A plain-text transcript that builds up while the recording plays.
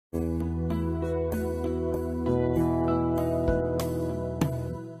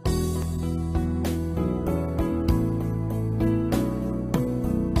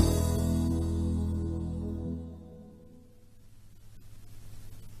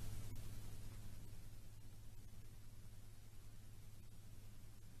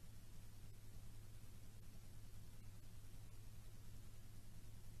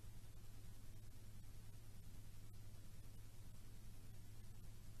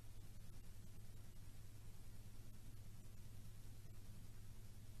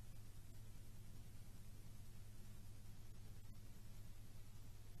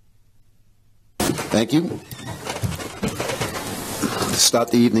Thank you. To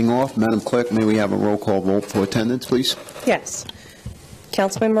start the evening off, Madam Clerk, may we have a roll call vote for attendance, please? Yes.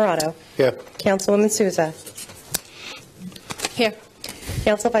 Councilman Morato. Here. Councilwoman Souza. Here.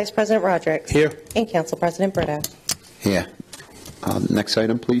 Council Vice President Rodrick. Here. And Council President Brito. Here. Next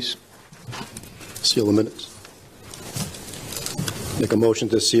item, please. Seal the minutes. Make a motion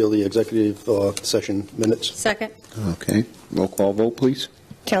to seal the executive session minutes. Second. Okay. Roll call vote, please.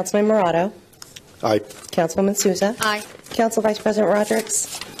 Councilman Morato. Aye. Councilwoman Souza. Aye. Council Vice President Rodrick.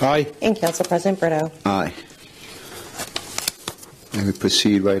 Aye. And Council President Brito. Aye. May we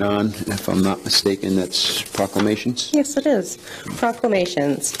proceed right on? If I'm not mistaken, that's proclamations? Yes, it is.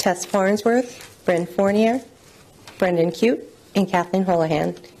 Proclamations. Tess Farnsworth, Bryn Fournier, Brendan Cute, and Kathleen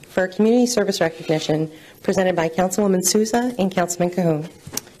Holohan for community service recognition presented by Councilwoman Souza and Councilman Cahoon.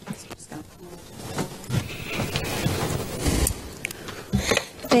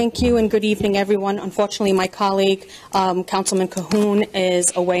 Thank you and good evening, everyone. Unfortunately, my colleague, Councilman Cahoon,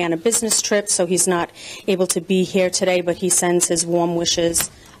 is away on a business trip, so he's not able to be here today, but he sends his warm wishes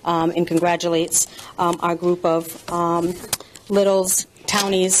and congratulates our group of littles,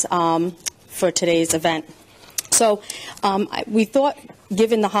 townies, for today's event. So we thought,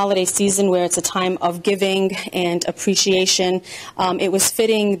 given the holiday season where it's a time of giving and appreciation, it was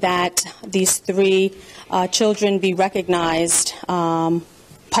fitting that these three children be recognized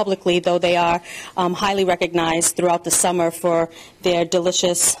publicly, though they are highly recognized throughout the summer for their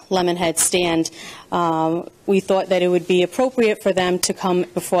delicious Lemonhead stand. We thought that it would be appropriate for them to come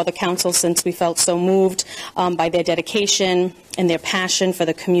before the council since we felt so moved by their dedication and their passion for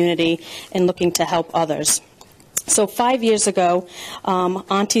the community and looking to help others. So 5 years ago,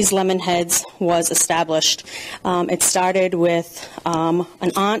 Auntie's Lemonheads was established. It started with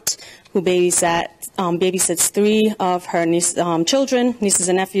an aunt who babysits three of her children, nieces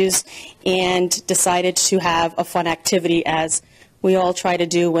and nephews, and decided to have a fun activity as we all try to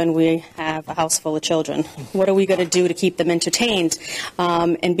do when we have a house full of children. What are we going to do to keep them entertained?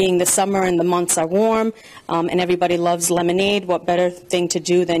 And being the summer and the months are warm and everybody loves lemonade, what better thing to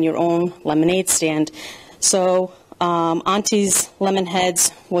do than your own lemonade stand? So Auntie's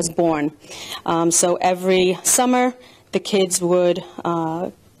Lemonheads was born. So every summer, the kids would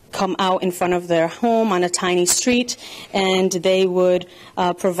come out in front of their home on a tiny street, and they would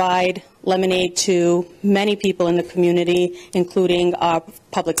provide lemonade to many people in the community, including our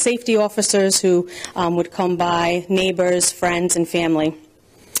public safety officers who would come by, neighbors, friends, and family.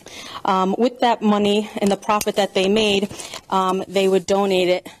 With that money and the profit that they made, they would donate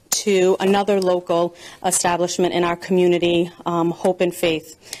it to another local establishment in our community, Hope and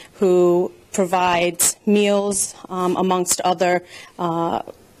Faith, who provides meals amongst other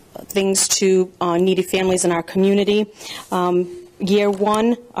things to needy families in our community. Year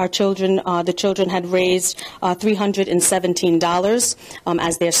one, the children had raised $317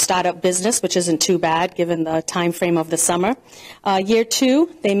 as their startup business, which isn't too bad given the time frame of the summer. Year two,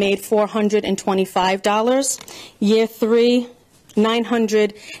 they made $425. Year three,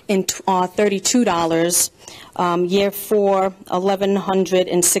 $932. Year four,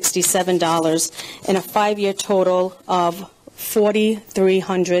 $1,167, and a 5-year total of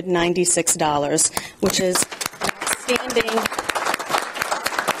 $4,396, which is an outstanding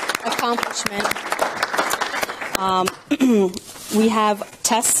accomplishment. We have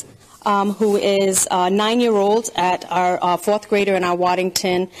Tess, who is a 9-year-old at our 4th grader in our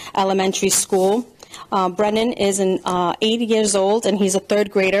Waddington Elementary School. Brennan is 80 years old, and he's a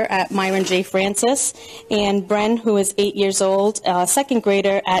 3rd grader at Myron J. Francis. And Bren, who is 8 years old, 2nd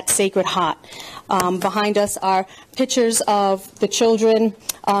grader at Sacred Heart. Behind us are pictures of the children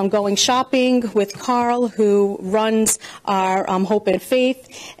going shopping with Carl, who runs our Hope and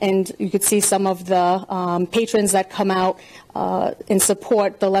Faith. And you could see some of the patrons that come out and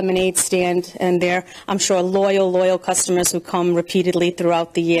support the lemonade stand. And they're, I'm sure, loyal customers who come repeatedly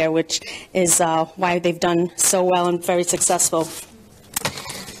throughout the year, which is why they've done so well and very successful.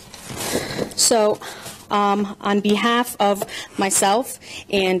 So on behalf of myself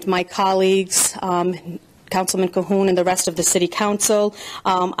and my colleagues, Councilman Cahoon and the rest of the City Council,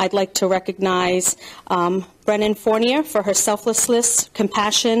 I'd like to recognize Brennan Fournier for her selflessness,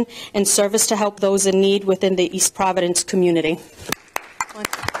 compassion, and service to help those in need within the East Providence community.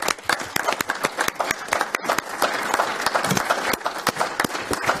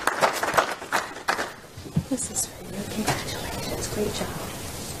 This is for you. Congratulations. Great job.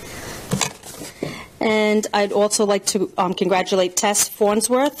 And I'd also like to congratulate Tess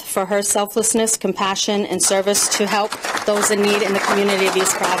Farnsworth for her selflessness, compassion, and service to help those in need in the community of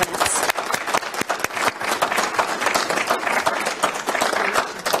East Providence.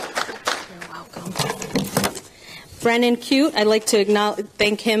 You're welcome. Brennan Cute, I'd like to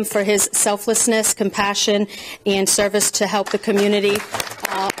thank him for his selflessness, compassion, and service to help the community.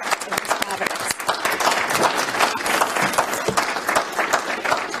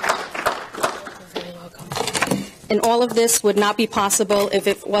 And all of this would not be possible if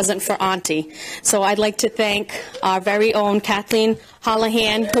it wasn't for Auntie. So I'd like to thank our very own Kathleen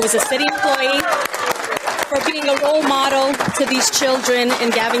Holohan, who is a city employee, for being a role model to these children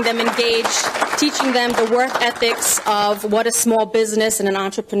and having them engaged, teaching them the work ethics of what a small business and an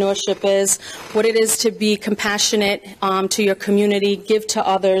entrepreneurship is, what it is to be compassionate to your community, give to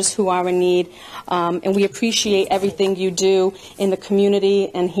others who are in need. And we appreciate everything you do in the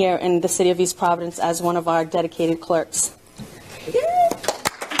community and here in the city of East Providence as one of our dedicated clerks.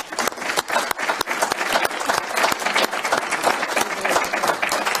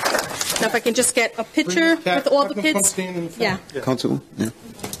 Now, if I can just get a picture with all the kids. Yeah. Council? Yeah.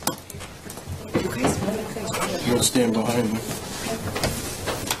 You'll stand behind me.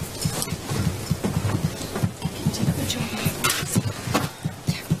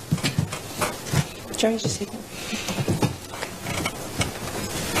 Jeremy, just take it.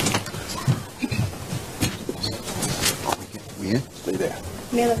 Yeah? Stay there.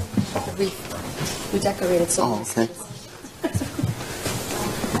 Mela, the wreath. We decorated so Oh, okay.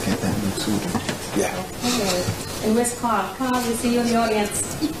 Okay, that looks good. Yeah. And Miss Cobb, come, we see you in the audience.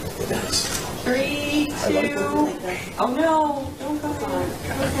 3, 2, oh no, don't go on.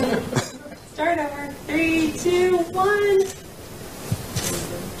 Start over. 3, 2, 1.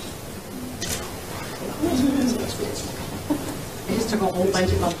 I just took a whole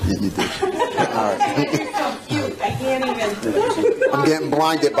bunch of them. Yeah, you did. All right. You're so cute. I can't even. I'm getting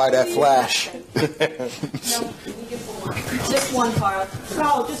blinded by that flash. No, you get one. Just one, Carl.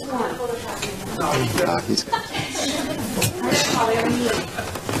 No, just one. He's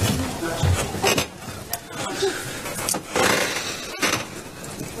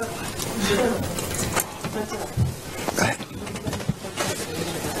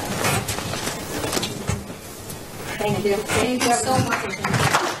Thank you. Thank you so much.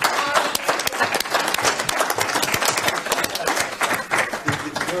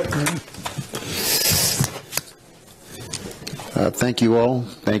 Thank you all.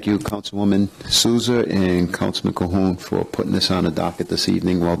 Thank you, Councilwoman Souza and Councilman Cahoon, for putting this on the docket this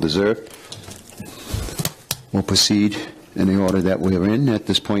evening. Well deserved. We'll proceed in the order that we're in at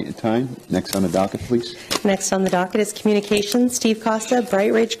this point in time. Next on the docket, please. Next on the docket is communications. Steve Costa,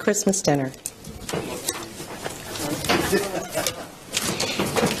 Bright Ridge Christmas Dinner.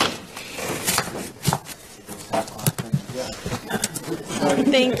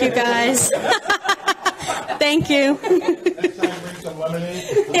 Thank you, guys. Thank you.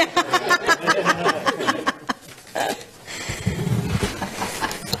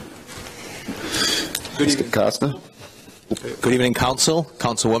 Good evening, Costa. Good evening, Council,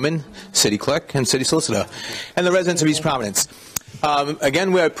 Councilwoman, City Clerk, and City Solicitor, and the residents of East Providence.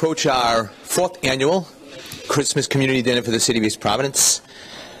 Again, we approach our 4th annual Christmas Community Dinner for the City of East Providence.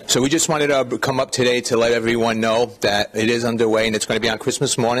 So we just wanted to come up today to let everyone know that it is underway, and it's going to be on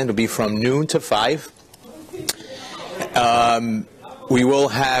Christmas morning. It'll be from noon to 5. We will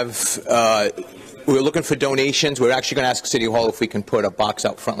have... we're looking for donations. We're actually going to ask City Hall if we can put a box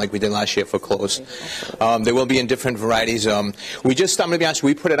out front like we did last year for clothes. They will be in different varieties. I'm going to be honest,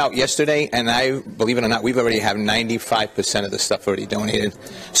 we put it out yesterday, and believe it or not, we've already have 95% of the stuff already donated.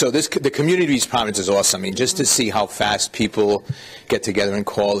 So the community of East Providence is awesome. I mean, just to see how fast people get together and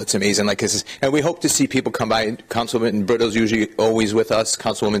call, it's amazing. And we hope to see people come by. Councilman Brittle's usually always with us.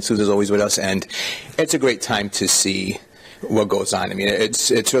 Councilwoman Souza's always with us, and it's a great time to see what goes on. I mean, it's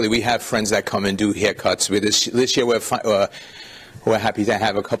really, we have friends that come and do haircuts. This year we're happy to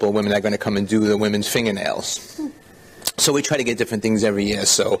have a couple of women that are going to come and do the women's fingernails. So we try to get different things every year.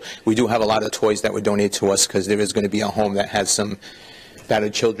 So we do have a lot of toys that were donated to us because there is going to be a home that has some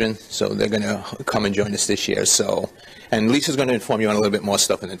battered children. So they're going to come and join us this year. So, and Lisa's going to inform you on a little bit more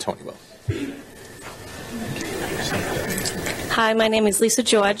stuff, and then Tony will. Hi, my name is Lisa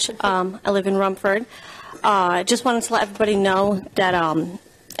George. I live in Rumford. Just wanted to let everybody know that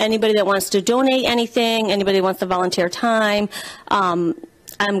anybody that wants to donate anything, anybody that wants to volunteer time, we're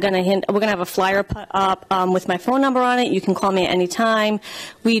going to have a flyer put up with my phone number on it. You can call me at any time.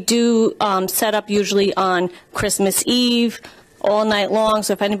 We do set up usually on Christmas Eve all night long,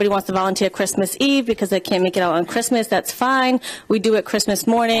 so if anybody wants to volunteer Christmas Eve because they can't make it out on Christmas, that's fine. We do it Christmas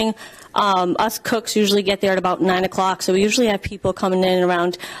morning. Us cooks usually get there at about 9 o'clock, so we usually have people coming in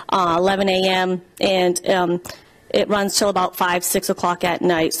around 11 a.m. and It runs till about 5, 6 o'clock at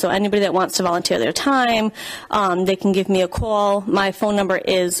night. So anybody that wants to volunteer their time, they can give me a call. My phone number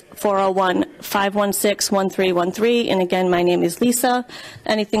is 401-516-1313. And again, my name is Lisa.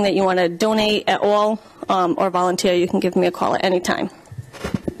 Anything that you want to donate at all or volunteer, you can give me a call at any time.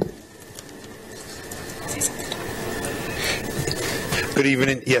 Good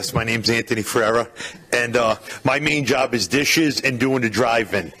evening. Yes, my name's Anthony Ferreira, and my main job is dishes and doing the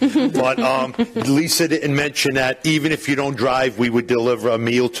drive-in. But Lisa didn't mention that even if you don't drive, we would deliver a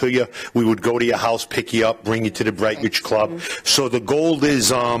meal to you. We would go to your house, pick you up, bring you to the Brightridge Club. So the goal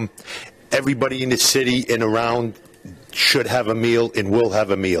is everybody in the city and around should have a meal and will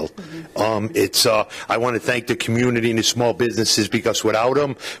have a meal. I want to thank the community and the small businesses, because without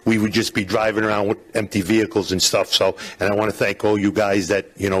them, we would just be driving around with empty vehicles and stuff. So, and I want to thank all you guys that,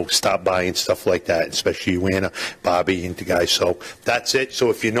 stop by and stuff like that, especially you, Anna, Bobby, and the guys. So that's it. So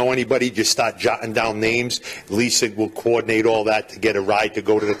if you know anybody, just start jotting down names. Lisa will coordinate all that to get a ride to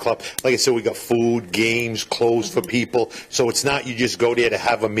go to the club. Like I said, we got food, games, clothes for people. So it's not you just go there to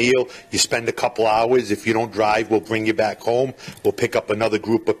have a meal. You spend a couple hours. If you don't drive, we'll bring you back home. We'll pick up another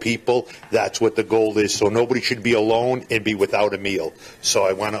group of people. That's what the goal is. So nobody should be alone and be without a meal. So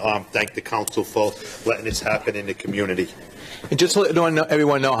I want to thank the council for letting this happen in the community. And just to let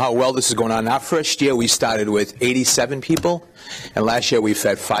everyone know how well this is going on. Our first year, we started with 87 people, and last year we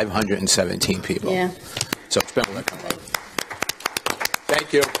fed 517 people. Yeah. So it's been working.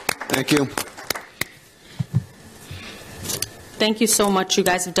 Thank you. Thank you. Thank you so much. You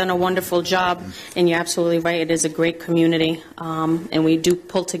guys have done a wonderful job, and you're absolutely right. It is a great community, and we do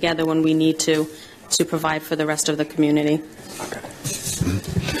pull together when we need to provide for the rest of the community.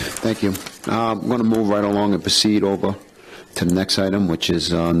 Thank you. I'm going to move right along and proceed over to the next item, which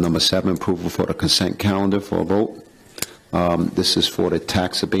is number 7, approval for the consent calendar for a vote. This is for the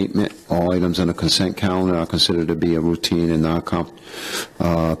tax abatement. All items on the consent calendar are considered to be a routine and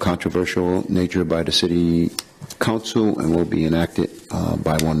non-controversial nature by the City Council and will be enacted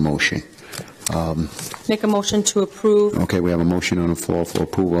by one motion. Make a motion to approve. Okay, we have a motion on the floor for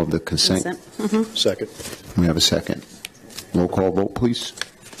approval of the consent. Second. We have a second. Roll call vote, please.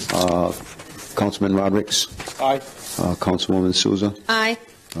 Councilman Rodriguez. Aye. Councilwoman Souza. Aye.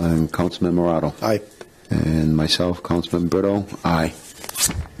 And Councilman Morado. Aye. And myself, Councilman Brito. Aye.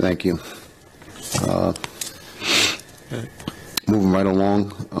 Thank you. Moving right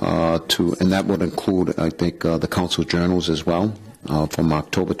along and that would include, I think, the council journals as well, from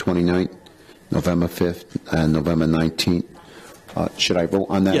October 29th, November 5th, and November 19th. Should I vote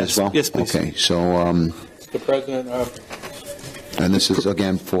on that as well? Yes, please. Okay, so... Mr. President, and this is,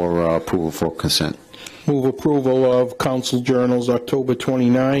 again, for approval for consent. move approval of council journals October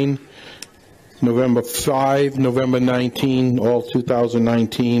 29, November 5, November 19, all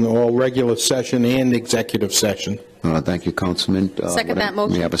 2019, all regular session and executive session. Thank you, Councilman. Second that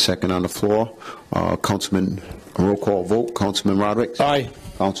motion. We have a second on the floor. Councilman, roll call vote. Councilman Rodriguez. Aye.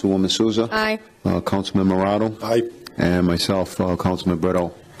 Councilwoman Souza. Aye. Councilman Morado. Aye. And myself, Councilman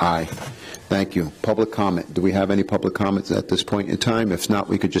Brito. Aye. Thank you. Public comment. Do we have any public comments at this point in time? If not,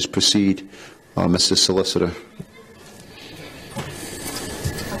 we could just proceed. Mr. Solicitor.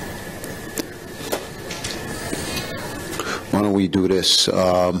 Why don't we do this?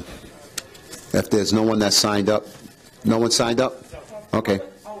 If there's no one that signed up, no one signed up? Okay.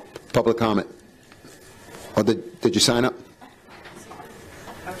 Public comment. Or did you sign up?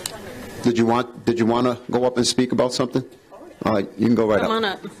 Did you want to go up and speak about something? All right, you can go right up. Come on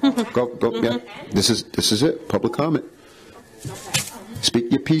up. Go, yeah. This is it. Public comment.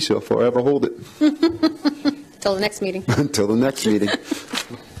 Speak your piece or forever hold it. Till the next meeting. Until the next meeting.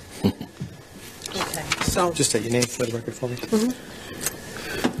 So, just state your name for the record for me.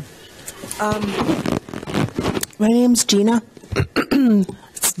 My name's Gina.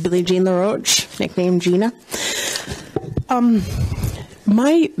 It's Billie Jean LaRoche, nickname Gina.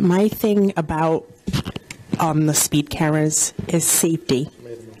 My thing about the speed cameras is safety.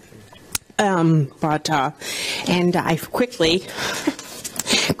 And I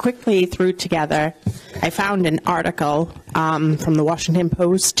quickly threw together. I found an article from the Washington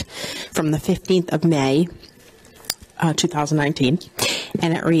Post from the 15th of May, 2019,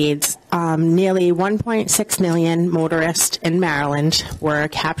 and it reads, nearly 1.6 million motorists in Maryland were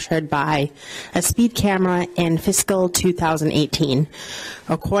captured by a speed camera in fiscal 2018.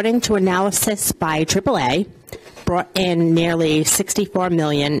 According to analysis by AAA, brought in nearly $64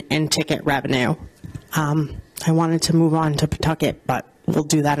 million in ticket revenue. I wanted to move on to Pawtucket, but we'll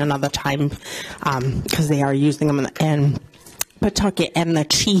do that another time because they are using them in Pawtucket. And the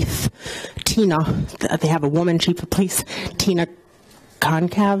chief, Tina, they have a woman chief of police, Tina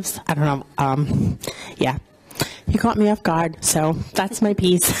Concavs. I don't know. Yeah. You caught me off guard, so that's my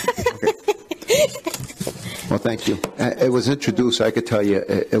piece. Well, thank you. It was introduced, I could tell you,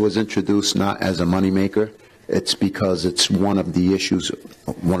 it was introduced not as a moneymaker. It's because it's one of the issues,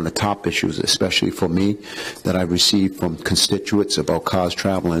 one of the top issues, especially for me, that I received from constituents about cars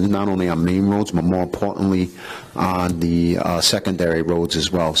traveling, not only on main roads, but more importantly, on the secondary roads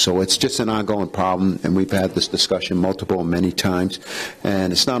as well. So it's just an ongoing problem, and we've had this discussion many times.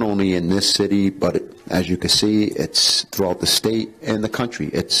 And it's not only in this city, but as you can see, it's throughout the state and the country.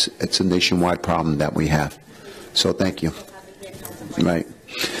 It's a nationwide problem that we have. So thank you. Right.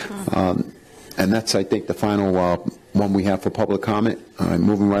 And that's, I think, the final one we have for public comment.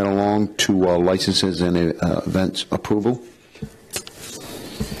 Moving right along to licenses and events approval.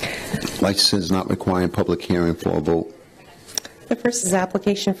 Licenses not requiring public hearing for a vote. The first is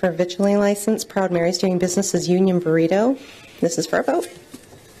application for a victualling license, Proud Mary's doing business as Union Burrito. This is for a vote.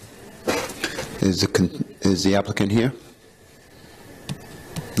 Is the applicant here?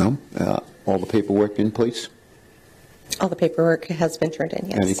 No? All the paperwork in place? All the paperwork has been turned in,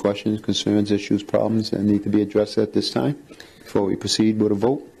 yes. Any questions, concerns, issues, problems that need to be addressed at this time before we proceed with a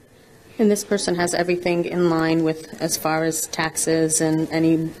vote? And this person has everything in line with as far as taxes and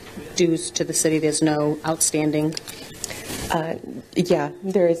any dues to the city. There's no outstanding. Yeah,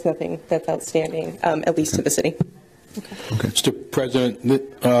 there is nothing that's outstanding, at least to the city. Okay. Mr.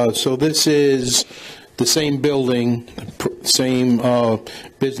 President, so this is the same building, same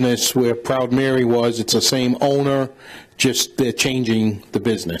business where Proud Mary was. It's the same owner, just they're changing the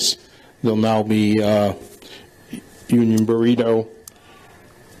business. They'll now be Union Burrito.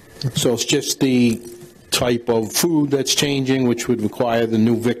 So it's just the type of food that's changing, which would require the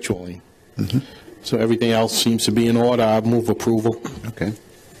new victualling. Mm-hmm. So everything else seems to be in order. I move approval. Okay.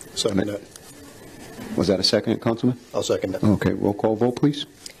 Second that. Was that a second, Councilman? I'll second that. Okay, roll call vote, please.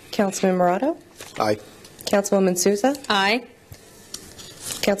 Councilman Morato? Aye. Councilwoman Souza? Aye.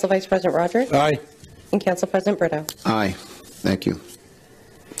 Council Vice President Rodrick? Aye. And Council President Brito? Aye. Thank you.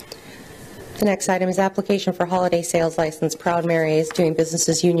 The next item is application for holiday sales license, Proud Mary's doing business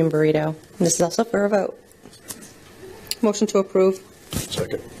as Union Burrito. This is also for a vote. Motion to approve.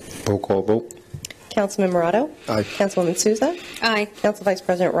 Second. Roll call vote. Councilman Morato? Aye. Councilwoman Souza? Aye. Council Vice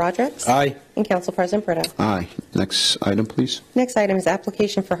President Rodrick? Aye. And Council President Brito? Aye. Next item, please. Next item is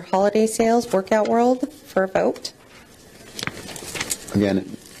application for holiday sales, Workout World, for a vote.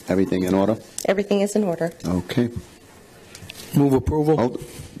 Again, everything in order? Everything is in order. Okay. Move approval. Oh,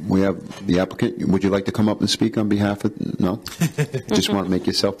 we have the applicant. Would you like to come up and speak on behalf of? No? Just want to make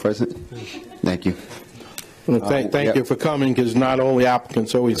yourself present? Thank you. Well, thank you for coming, because not only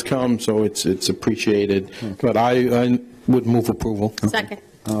applicants always come, so it's appreciated. But I would move approval. Second.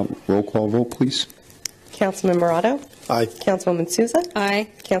 Roll call vote, please. Councilman Morato? Aye. Councilwoman Souza? Aye.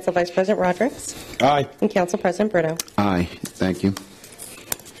 Council Vice President Rodrick? Aye. And Council President Brito? Aye. Thank you.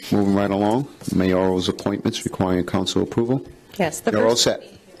 Moving right along, mayoral's appointments requiring council approval. Yes. You're all set.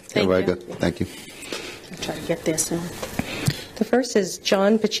 Thank Very you. good. Thank you. I'll try to get this now. The first is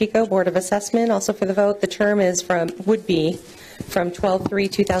John Pacheco, Board of Assessment, also for the vote. The term would be from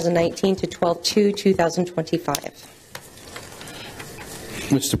 12/3/2019 to 12/2/2025.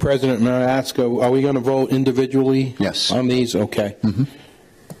 Mr. President, may I ask, are we going to vote individually? Yes. On these? Okay. Mm-hmm.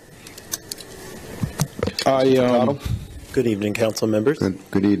 Good evening, council members.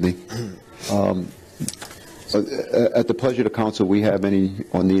 Good evening. At the pleasure of the council, we have any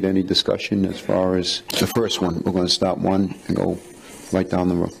or need any discussion as far as the first one? We're going to start one and go right down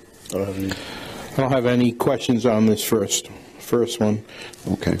the road. I don't have any questions on this first one.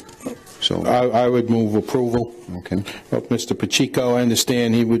 Okay. So, I would move approval. okay. Of Mr. Pacheco. I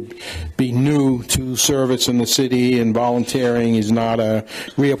understand he would be new to service in the city and volunteering. He's not a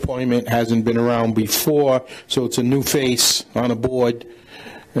reappointment, hasn't been around before, so it's a new face on a board,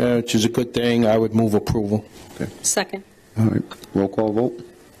 which is a good thing. I would move approval. Okay. Second. All right. Roll call vote.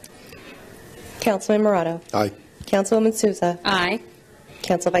 Councilman Morato? Aye. Councilwoman Souza? Aye.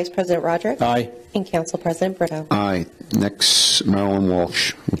 Council Vice President Rodrick? Aye. And Council President Brito? Aye. Next, Marilyn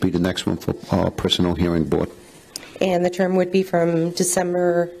Walsh will be the next one for Personal Hearing Board. And the term would be from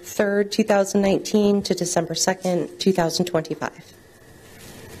December 3rd, 2019 to December 2nd, 2025.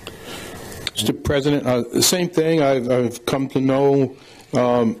 Mr. President, the same thing. I've come to know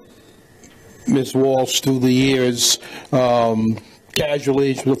Ms. Walsh through the years.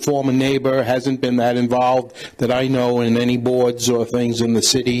 Casually, she's a former neighbor, hasn't been that involved that I know in any boards or things in the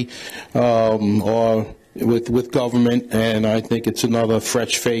city or with government, and I think it's another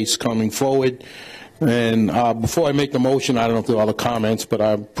fresh face coming forward. And before I make the motion, I don't know if there are other comments, but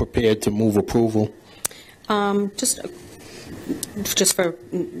I'm prepared to move approval. Just just for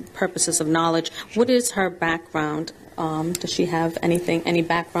purposes of knowledge, what is her background? Does she have any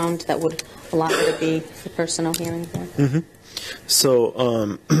background that would allow her to be the personnel hearing board?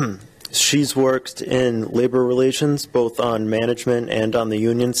 So she's worked in labor relations, both on management and on the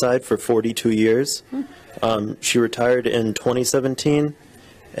union side, for 42 years. She retired in 2017,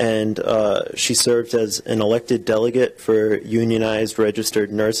 and she served as an elected delegate for unionized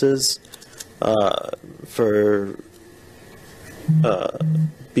registered nurses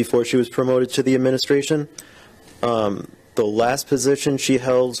before she was promoted to the administration. The last position she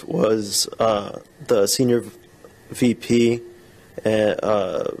held was the senior VP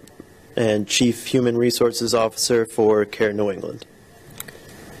and Chief Human Resources Officer for Care New England.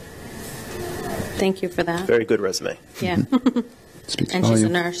 Thank you for that. Very good resume. Yeah. Speaks And she's a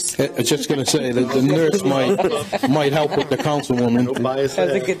volume. nurse. I was just going to say that the nurse might help with the councilwoman. No bias That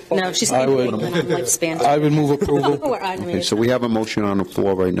was a there. good point. No, she's I would- on lifespan. I would move approval. We're Okay, automated. so we have a motion on the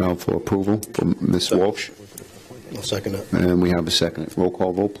floor right now for approval from Ms. Walsh, I'll second that. and we have a second. Roll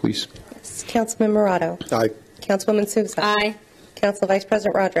call vote, please. Councilman Morato. Aye. Councilwoman Souza. Aye. Council Vice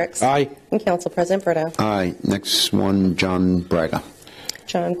President Rodrick. Aye. And Council President Brito. Aye. Next one, John Braga.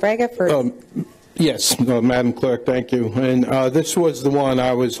 John Braga for Yes, Madam Clerk, thank you. And this was the one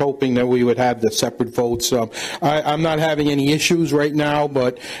I was hoping that we would have the separate votes. I'm not having any issues right now,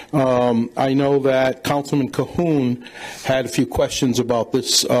 but I know that Councilman Cahoon had a few questions about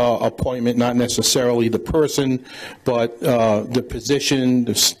this appointment, not necessarily the person, but the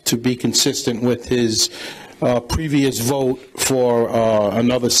position to be consistent with his previous vote for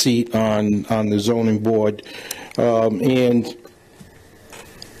another seat on the zoning board. And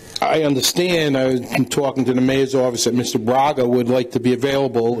I understand, I've been talking to the mayor's office, that Mr. Braga would like to be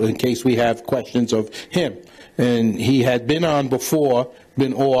available in case we have questions of him. And he had been on before,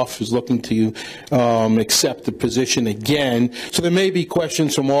 been off, is looking to accept the position again. So there may be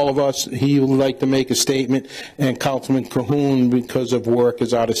questions from all of us. He would like to make a statement, and Councilman Cahoon, because of work,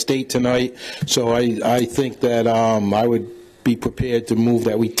 is out of state tonight. So I think that I would be prepared to move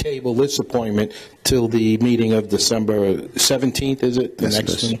that we table this appointment till the meeting of December 17th, is it? The Yes, it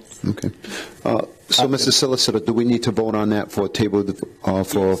next is. one? Okay. So, Mr. Solicitor, do we need to vote on that for table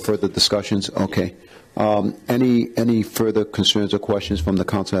for further discussions? Okay. Any further concerns or questions from the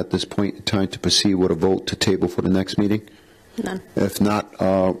council at this point in time to proceed with a vote to table for the next meeting? None. If not,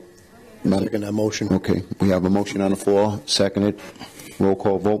 Second that motion. okay, we have a motion on the floor, seconded, roll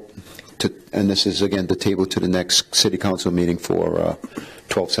call vote, and this is again the table to the next city council meeting for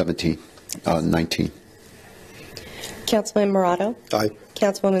 12/17/19. Councilman Morato. Aye.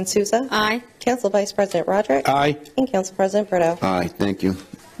 Councilwoman Souza. Aye. Council Vice President Rodrick. Aye. And Council President Brito. Aye, thank you.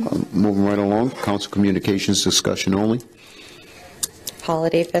 Moving right along, council communications discussion only.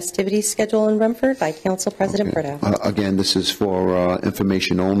 Holiday festivities schedule in Rumford by Council President Okay. Brito. Again, this is for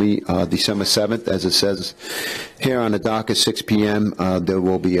information only. December 7th, as it says here on the docket, 6 p.m., there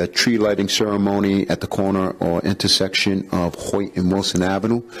will be a tree lighting ceremony at the corner or intersection of Hoyt and Wilson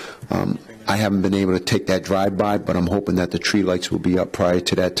Avenue. I haven't been able to take that drive-by, but I'm hoping that the tree lights will be up prior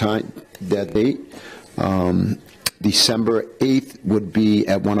to that date. December 8th would be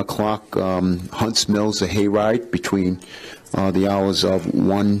at 1 o'clock, Hunts Mills, a hayride between the hours of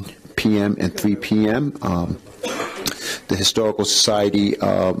 1 p.m. and 3 p.m. The Historical Society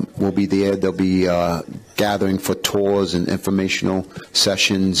will be there. They'll be gathering for tours and informational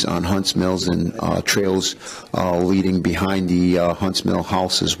sessions on Hunts Mills and trails leading behind the Hunts Mill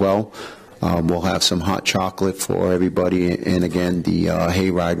house as well. We'll have some hot chocolate for everybody, and again, the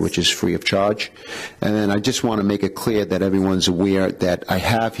hayride, which is free of charge. And then I just want to make it clear that everyone's aware that I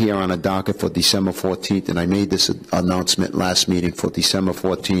have here on a docket for December 14th, and I made this announcement last meeting for December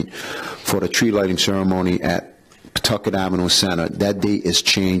 14th for the tree lighting ceremony at Pawtucket Avenue Center. That date is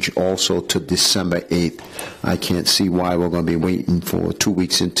changed also to December 8th. I can't see why we're going to be waiting for 2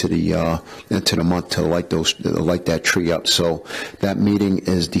 weeks into the month to light that tree up. So that meeting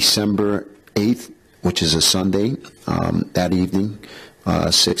is December 8th, which is a Sunday, that evening,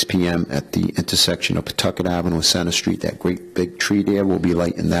 6 p.m. at the intersection of Pawtucket Avenue and Center Street. That great big tree there, we'll be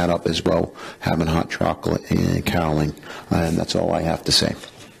lighting that up as well, having hot chocolate and caroling. And that's all I have to say.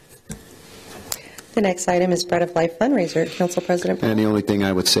 The next item is Bread of Life fundraiser. Council President Brito. And the only thing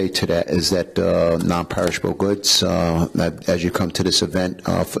I would say to that is that non-perishable goods, that as you come to this event,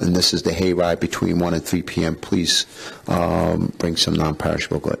 and this is the hayride between 1 and 3 p.m., please bring some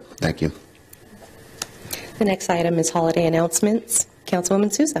non-perishable good. Thank you. The next item is holiday announcements.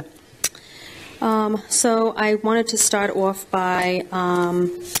 Councilwoman Souza. So I wanted to start off by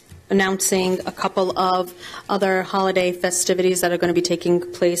announcing a couple of other holiday festivities that are going to be taking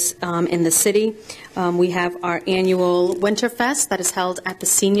place in the city. We have our annual Winterfest that is held at the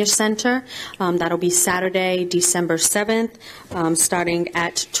Senior Center. That'll be Saturday, December 7th, starting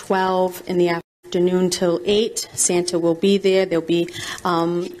at 12 in the afternoon till 8. Santa will be there. There'll be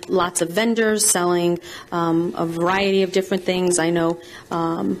lots of vendors selling a variety of different things. I know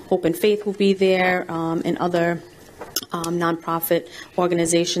Hope and Faith will be there, and other nonprofit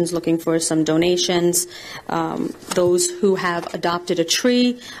organizations looking for some donations. Those who have adopted a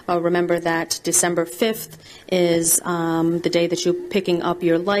tree, remember that December 5th is the day that you're picking up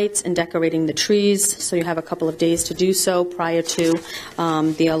your lights and decorating the trees, so you have a couple of days to do so prior to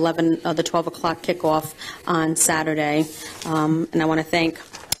the 12 o'clock kickoff on Saturday. And I want to thank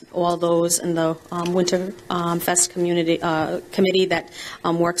all those in the Winter Fest community committee that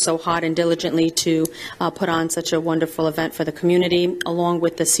worked so hard and diligently to put on such a wonderful event for the community, along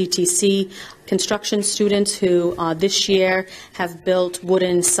with the CTC construction students who this year have built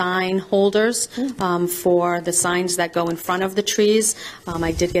wooden sign holders for the signs that go in front of the trees.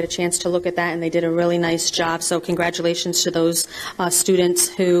 I did get a chance to look at that, and they did a really nice job, so congratulations to those students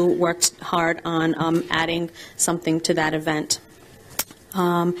who worked hard on adding something to that event.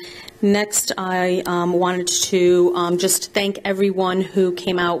 Next, I wanted to just thank everyone who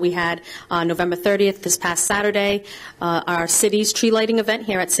came out. We had November 30th, this past Saturday, our city's tree lighting event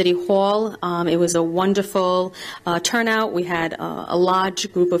here at City Hall. It was a wonderful turnout. We had a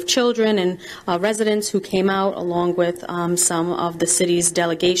large group of children and residents who came out, along with some of the city's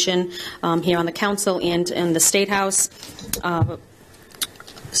delegation here on the council and in the State House.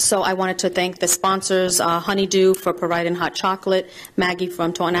 So I wanted to thank the sponsors, Honeydew for providing hot chocolate, Maggie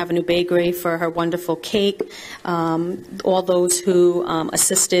from Taunton Avenue Bakery for her wonderful cake, all those who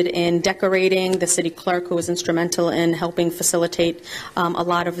assisted in decorating, the city clerk who was instrumental in helping facilitate a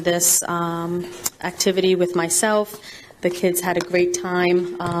lot of this activity with myself. The kids had a great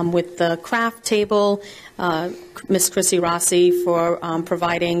time with the craft table. Miss Chrissy Rossi for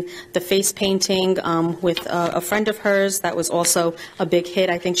providing the face painting with a friend of hers. That was also a big hit.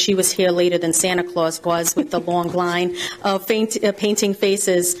 I think she was here later than Santa Claus was with the long line of painting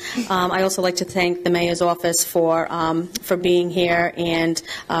faces. I also like to thank the mayor's office for being here and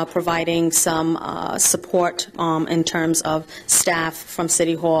providing some support in terms of staff from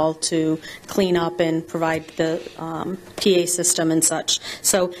City Hall to clean up and provide the PA system and such.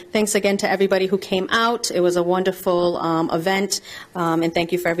 So thanks again to everybody who came out. It was a wonderful event, and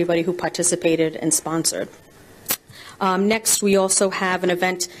thank you for everybody who participated and sponsored. Next, we also have an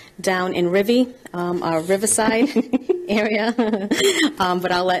event down in Rivy, our Riverside area,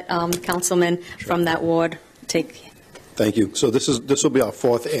 but I'll let Councilman from that ward take. Thank you. So this will be our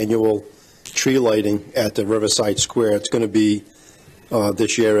 4th annual tree lighting at the Riverside Square. It's going to be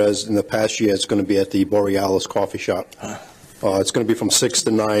this year, as in the past year, it's going to be at the Borealis Coffee Shop. It's going to be from 6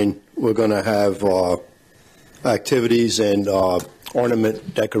 to 9. We're going to have activities and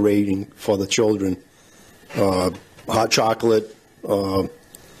ornament decorating for the children, hot chocolate.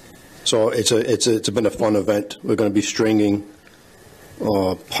 So it's been a fun event. We're going to be stringing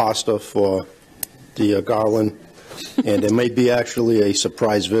pasta for the garland, and there may be actually a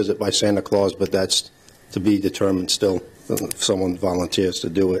surprise visit by Santa Claus, but that's to be determined still. If someone volunteers to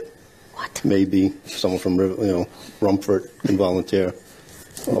do it, what? Maybe someone from Rumford can volunteer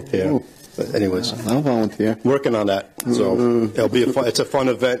up here. But anyways, I'll volunteer. Working on that. So it'll be it's a fun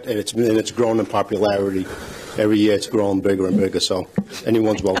event, and it's grown in popularity. Every year it's grown bigger and bigger. So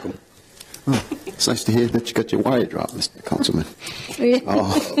anyone's welcome. Oh, it's nice to hear that you got your wire dropped, Mr. Councilman.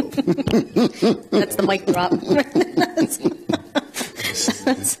 That's the mic drop.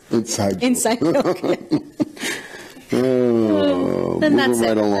 Inside. Okay. Then that's moving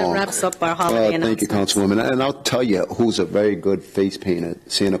right it. along. That wraps up our holiday announcements. Thank you, Councilwoman. And I'll tell you who's a very good face painter,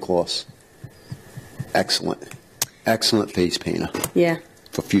 Santa Claus. Excellent. Excellent face painter. Yeah.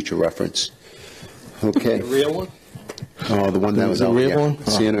 For future reference. Okay. The real one? Oh, the one that was out real here. one?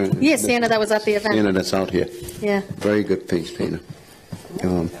 Santa. Yeah, Santa that was at the event. Santa that's out here. Yeah. Very good face painter.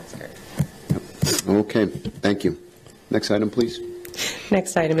 Okay, thank you. Next item, please.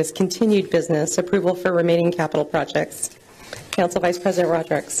 Next item is continued business, approval for remaining capital projects. Council Vice President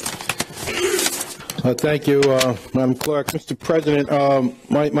Rodrick. Thank you, Madam Clerk. Mr. President,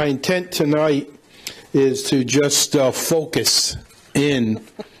 my intent tonight is to just focus in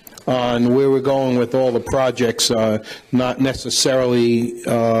on where we're going with all the projects, not necessarily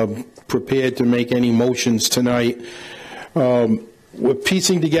prepared to make any motions tonight. We're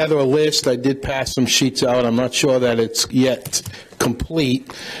piecing together a list. I did pass some sheets out. I'm not sure that it's yet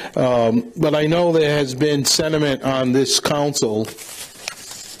complete. But I know there has been sentiment on this council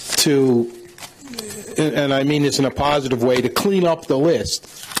to, and I mean this in a positive way, to clean up the list.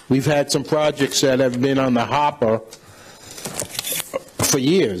 We've had some projects that have been on the hopper for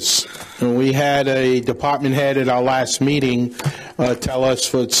years. And we had a department head at our last meeting tell us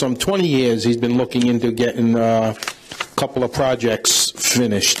for some 20 years he's been looking into getting a couple of projects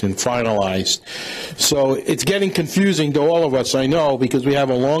finished and finalized. So it's getting confusing to all of us, I know, because we have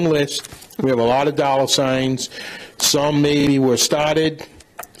a long list. We have a lot of dollar signs. Some maybe were started.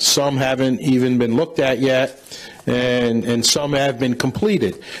 Some haven't even been looked at yet. And some have been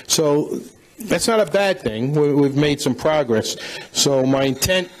completed. So that's not a bad thing. We've made some progress. So my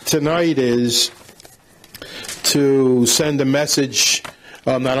intent tonight is to send a message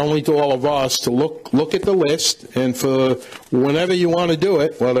not only to all of us to look at the list, and for whenever you want to do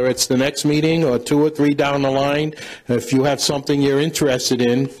it, whether it's the next meeting or 2 or 3 down the line, if you have something you're interested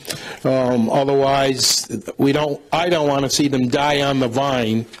in. Otherwise, I don't want to see them die on the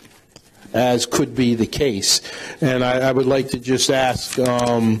vine, as could be the case. And I would like to just ask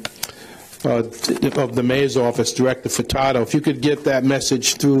of the mayor's office, Director Furtado, if you could get that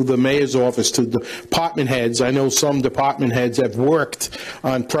message through the mayor's office to department heads. I know some department heads have worked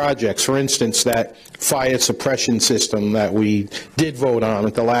on projects, for instance, that fire suppression system that we did vote on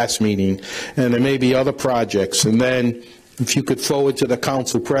at the last meeting, and there may be other projects. And then if you could forward to the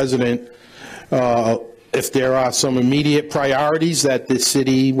council president if there are some immediate priorities that the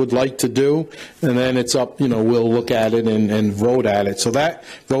city would like to do, and then it's up, we'll look at it and vote on it.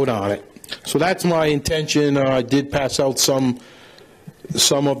 So that's my intention. I did pass out some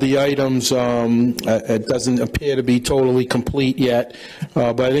of the items. It doesn't appear to be totally complete yet,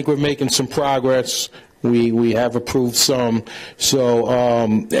 but I think we're making some progress. We have approved some. So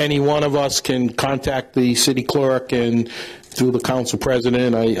any one of us can contact the city clerk and through the council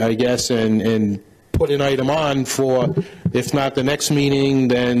president, I guess, and put an item on for, if not the next meeting,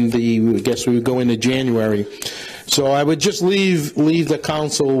 then I guess we would go into January. So I would just leave the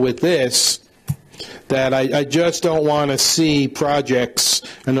council with this, that I just don't want to see projects.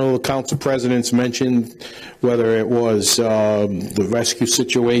 I know the council presidents mentioned whether it was the rescue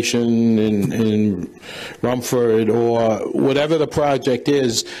situation in Rumford or whatever the project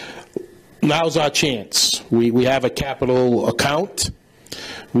is. Now's our chance. We have a capital account.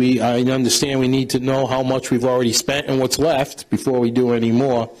 I understand we need to know how much we've already spent and what's left before we do any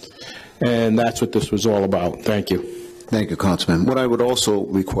more. And that's what this was all about. Thank you. Thank you, Councilman. What I would also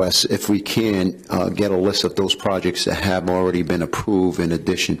request, if we can, get a list of those projects that have already been approved in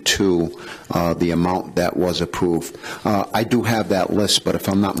addition to the amount that was approved. I do have that list, but if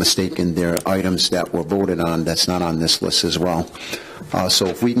I'm not mistaken, there are items that were voted on that's not on this list as well. So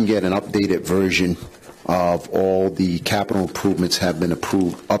if we can get an updated version of all the capital improvements have been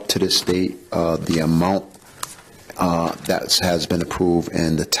approved up to this date, the amount that has been approved,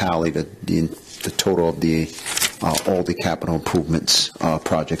 and the tally, the total of all the capital improvements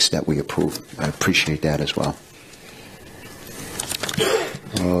projects that we approved. I appreciate that as well.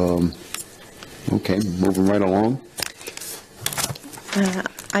 Okay, moving right along.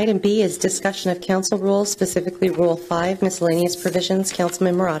 Item B is discussion of council rules, specifically Rule 5, miscellaneous provisions.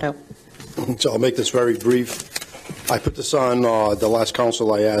 Councilman Morato. So I'll make this very brief. I put this on the last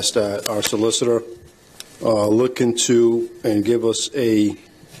council. I asked our solicitor look into and give us an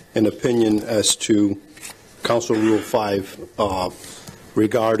opinion as to Council Rule 5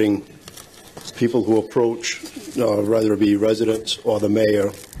 regarding people who approach, whether it be residents or the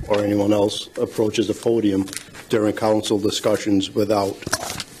mayor or anyone else, approaches the podium during council discussions without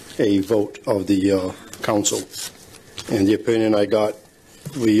a vote of the council. And the opinion I got,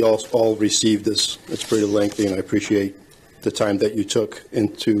 we all received this. It's pretty lengthy, and I appreciate the time that you took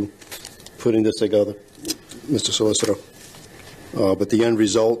into putting this together, Mr. Solicitor. But the end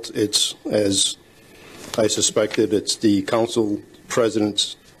result, it's, as I suspected, it's the council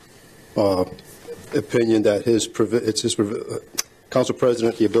president's opinion that council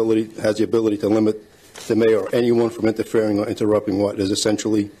president has the ability to limit the mayor or anyone from interfering or interrupting what is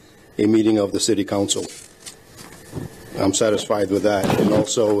essentially a meeting of the city council. I'm satisfied with that. And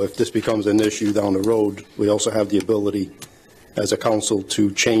also, if this becomes an issue down the road, we also have the ability as a council to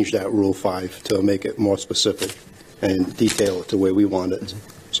change that Rule 5 to make it more specific and detail it the way we want it.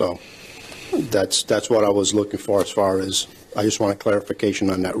 So that's what I was looking for as far as, I just want a clarification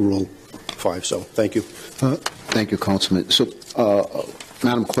on that Rule 5. So thank you. Thank you, Councilman. So,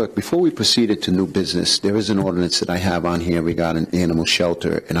 Madam Clerk, before we proceeded to new business, there is an ordinance that I have on here regarding animal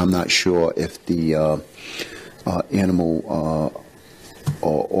shelter, and I'm not sure if the animal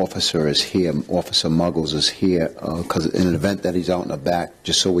officer is here, Officer Muggles is here, because in an event that he's out in the back,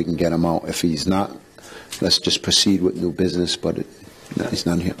 just so we can get him out. If he's not, let's just proceed with new business, but No, he's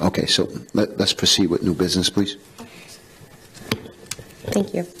not here. Okay, so let's proceed with new business, please.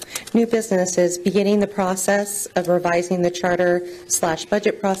 Thank you. New business is beginning the process of revising the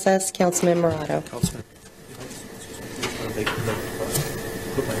charter/budget process. Councilman Morato.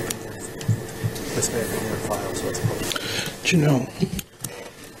 Janelle.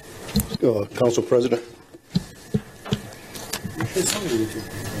 Council President.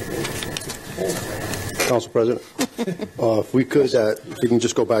 Council President, if we could, if we can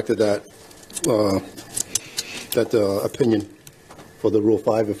just go back to that opinion for the Rule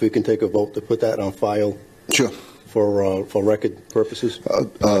 5, if we can take a vote to put that on file. Sure. For record purposes.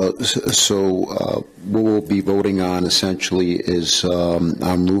 So what we'll be voting on essentially is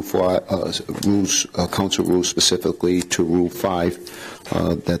on rules, council rules specifically to Rule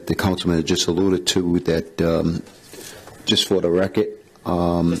 5 that the councilman had just alluded to, that just for the record,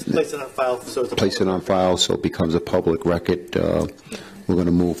 place it on file so it's place it on file so it becomes a public record. We're going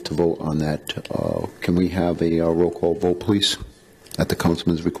to move to vote on that. Can we have a roll call vote, please, at the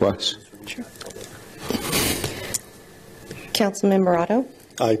councilman's request? Sure. Councilman Morato?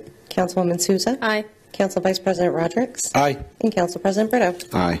 Aye. Councilwoman Souza? Aye. Council Vice President Rodrick? Aye. And Council President Brito?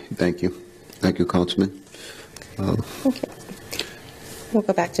 Aye. Thank you. Thank you, Councilman. Okay. We'll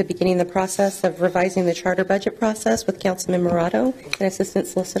go back to beginning the process of revising the charter budget process with Councilman Morato and Assistant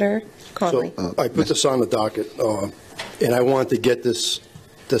Solicitor Conley. So I put this on the docket, and I want to get this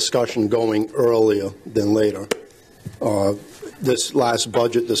discussion going earlier than later. This last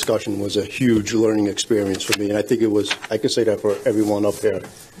budget discussion was a huge learning experience for me, and I think it was, I can say that for everyone up here,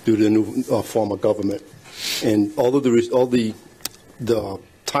 due to the new form of government. And all the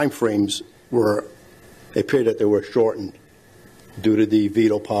time frames appeared that they were shortened due to the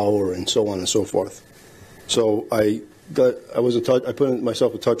veto power and so on and so forth. So I put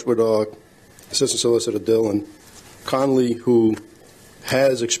myself in touch with Assistant Solicitor Dylan Conley, who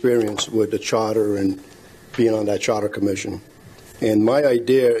has experience with the charter and being on that charter commission. And my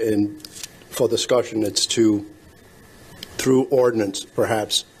idea for discussion is to, through ordinance,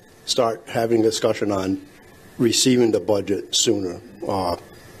 perhaps start having discussion on receiving the budget sooner,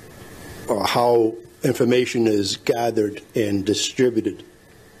 how information is gathered and distributed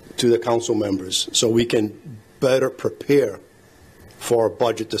to the council members so we can better prepare for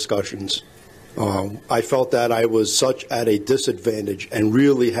budget discussions. I felt that I was such at a disadvantage and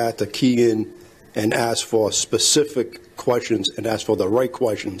really had to key in and ask for specific questions and ask for the right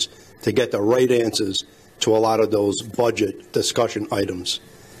questions to get the right answers to a lot of those budget discussion items.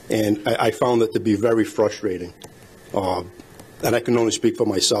 And I found it to be very frustrating. And I can only speak for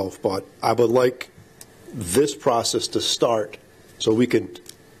myself, but I would like this process to start so we can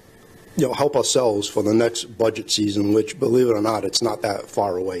help ourselves for the next budget season, which, believe it or not, it's not that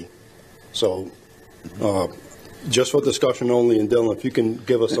far away. So just for discussion only, and Dylan, if you can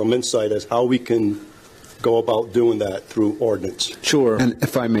give us some insight as how we can go about doing that through ordinance. Sure. And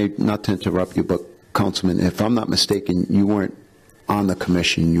if I may, not to interrupt you, but Councilman, if I'm not mistaken, you weren't on the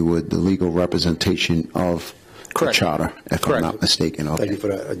commission. You were the legal representation of the charter, if I'm not mistaken. Okay. Thank you for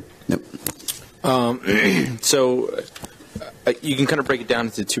that. Yep. So you can kind of break it down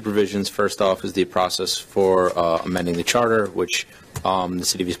into two provisions. First off is the process for amending the charter, which the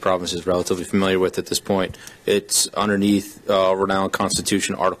City of East Providence is relatively familiar with at this point. It's underneath Rhode Island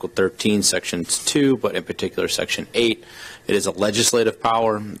Constitution, Article 13, Sections 2, but in particular Section 8. It is a legislative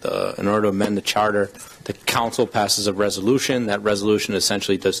power. In order to amend the charter, the council passes a resolution. That resolution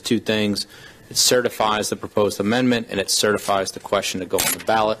essentially does two things. It certifies the proposed amendment, and it certifies the question to go on the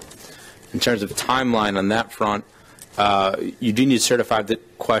ballot. In terms of timeline on that front, you do need to certify the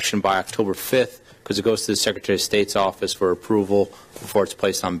question by October 5th because it goes to the Secretary of State's office for approval before it's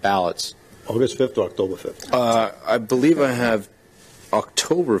placed on ballots. August 5th or October 5th? I believe I have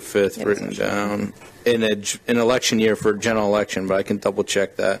October 5th written down in an election year for a general election, but I can double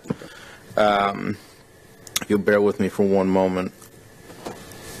check that. If you'll bear with me for one moment.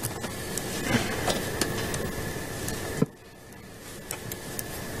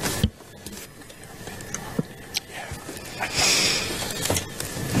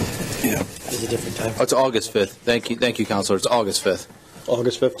 Oh, it's August 5th. Thank you, Counselor. It's August 5th.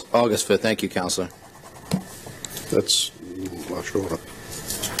 August 5th? August 5th. Thank you, Counselor. That's not sure.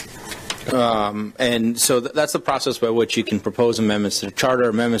 And so that's the process by which you can propose amendments to the charter.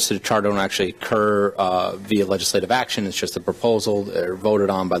 Amendments to the charter don't actually occur via legislative action. It's just a proposal. They're voted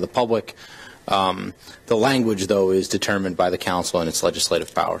on by the public. The language, though, is determined by the council and its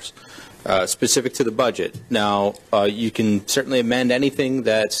legislative powers. Specific to the budget. Now, you can certainly amend anything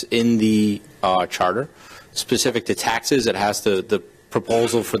that's in the charter. Specific to taxes, it has to, the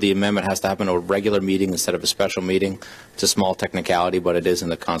proposal for the amendment has to happen at a regular meeting instead of a special meeting. It's a small technicality, but it is in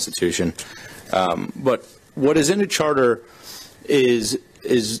the Constitution. But what is in the charter is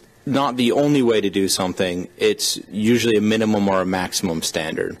not the only way to do something. It's usually a minimum or a maximum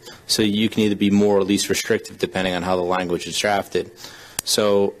standard. So you can either be more or least restrictive depending on how the language is drafted.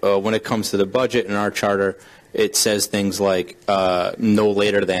 So when it comes to the budget in our charter, it says things like no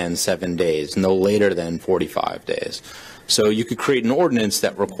later than 7 days, no later than 45 days. So you could create an ordinance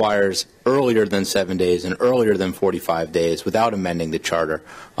that requires earlier than 7 days and earlier than 45 days without amending the charter.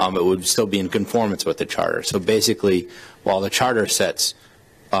 It would still be in conformance with the charter. So basically, while the charter sets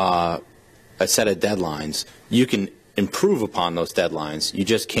a set of deadlines, you can improve upon those deadlines. You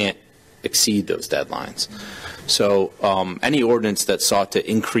just can't exceed those deadlines. So any ordinance that sought to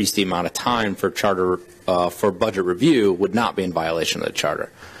increase the amount of time for charter for budget review would not be in violation of the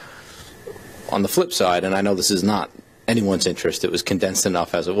charter. On the flip side, and I know this is not anyone's interest, it was condensed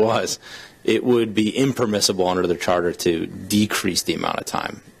enough as it was, it would be impermissible under the charter to decrease the amount of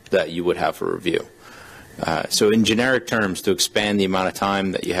time that you would have for review. So in generic terms, to expand the amount of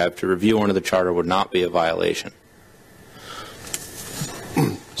time that you have to review under the charter would not be a violation.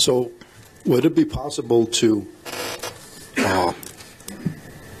 So would it be possible to,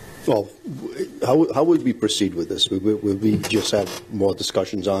 well, how would we proceed with this? Would we just have more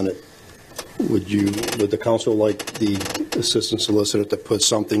discussions on it? Would the council like the assistant solicitor to put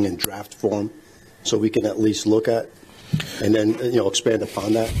something in draft form so we can at least look at and then, expand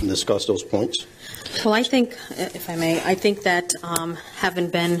upon that and discuss those points? Well, I think, if I may, I think that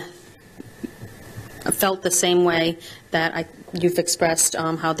having felt the same way that you've expressed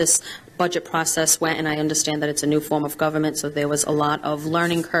how this budget process went, and I understand that it's a new form of government, so there was a lot of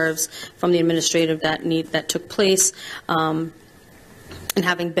learning curves from the administrative that took place. And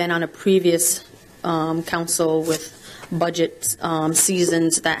having been on a previous council with budget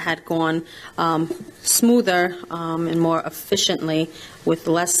seasons that had gone smoother and more efficiently with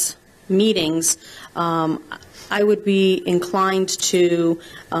less meetings, I would be inclined to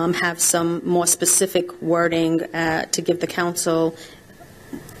have some more specific wording to give the council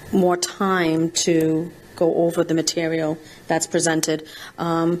more time to go over the material that's presented.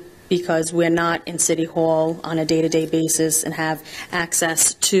 Because we're not in City Hall on a day-to-day basis and have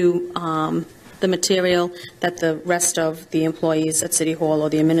access to the material that the rest of the employees at City Hall or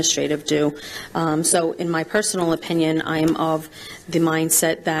the administrative do. So in my personal opinion, I am of the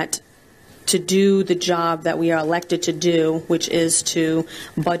mindset that to do the job that we are elected to do, which is to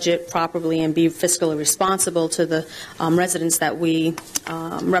budget properly and be fiscally responsible to the residents that we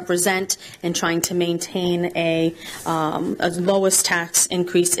represent, and trying to maintain a lowest tax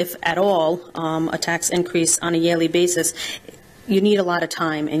increase, if at all, a tax increase on a yearly basis. You need a lot of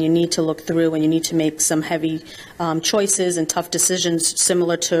time, and you need to look through, and you need to make some heavy choices and tough decisions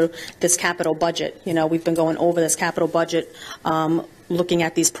similar to this capital budget. We've been going over this capital budget, looking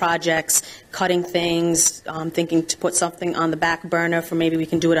at these projects, cutting things, thinking to put something on the back burner for maybe we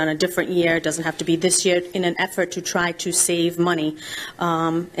can do it on a different year. It doesn't have to be this year, in an effort to try to save money.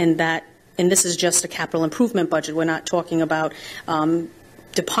 And this is just a capital improvement budget. We're not talking about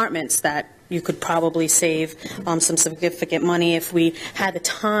departments that you could probably save some significant money if we had the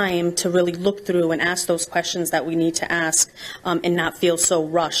time to really look through and ask those questions that we need to ask, and not feel so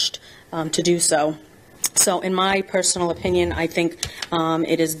rushed to do so. So in my personal opinion, I think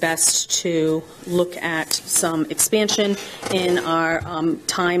it is best to look at some expansion in our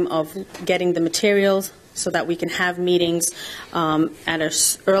time of getting the materials so that we can have meetings at an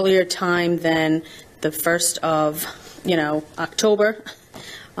earlier time than the 1st of October,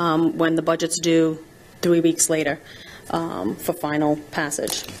 when the budget's due 3 weeks later for final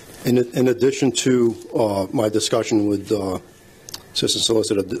passage. In addition to my discussion with Assistant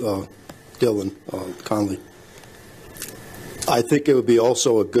Solicitor Dylan Conley, I think it would be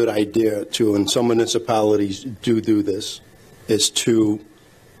also a good idea to, and some municipalities do this, is to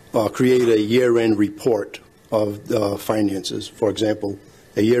create a year-end report of the finances. For example,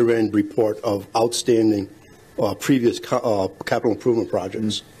 a year-end report of outstanding previous capital improvement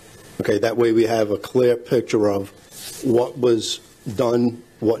projects. Okay, that way we have a clear picture of what was done,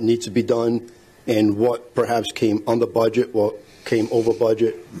 what needs to be done, and what perhaps came under budget, what came over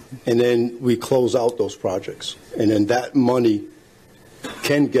budget, and then we close out those projects. And then that money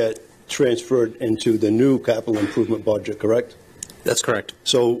can get transferred into the new capital improvement budget, correct? That's correct.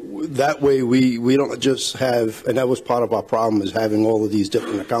 So that way we don't just have, and that was part of our problem, is having all of these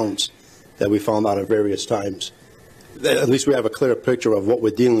different accounts that we found out at various times. At least we have a clear picture of what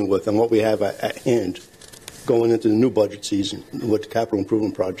we're dealing with and what we have at hand going into the new budget season with capital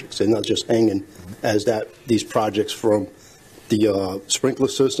improvement projects. They're not just hanging as these projects from the sprinkler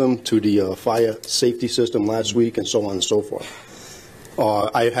system to the fire safety system last week, and so on and so forth.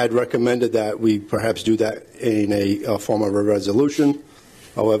 I had recommended that we perhaps do that in a form of a resolution.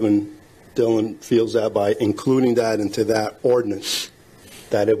 However, Dylan feels that by including that into that ordinance,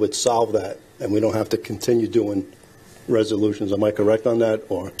 that it would solve that, and we don't have to continue doing resolutions. Am I correct on that,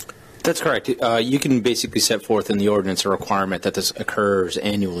 or? That's correct. You can basically set forth in the ordinance a requirement that this occurs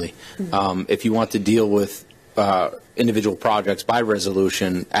annually. If you want to deal with individual projects by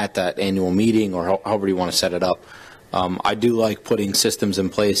resolution at that annual meeting, or however you want to set it up, I do like putting systems in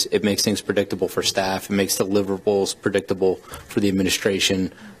place. It makes things predictable for staff. It makes deliverables predictable for the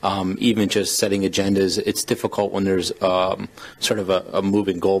administration. Even just setting agendas, it's difficult when there's sort of a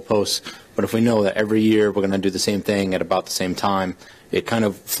moving goalpost. But if we know that every year we're going to do the same thing at about the same time, it kind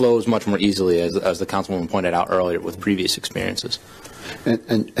of flows much more easily, as the councilwoman pointed out earlier with previous experiences.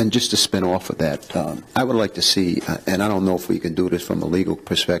 And just to spin off of that, I would like to see, and I don't know if we can do this from a legal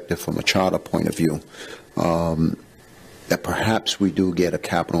perspective, from a charter point of view, that perhaps we do get a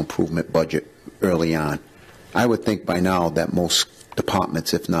capital improvement budget early on. I would think by now that most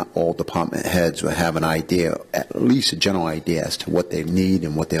departments, if not all department heads, will have an idea, at least a general idea as to what they need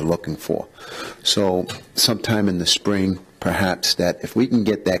and what they're looking for. So sometime in the spring, perhaps that if we can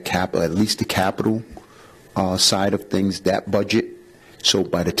get that capital, at least the capital side of things, that budget, so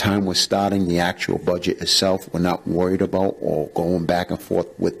by the time we're starting the actual budget itself, we're not worried about or going back and forth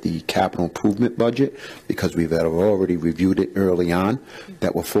with the capital improvement budget, because we've already reviewed it early on,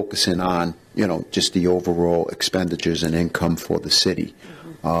 that we're focusing on, you know, just the overall expenditures and income for the city.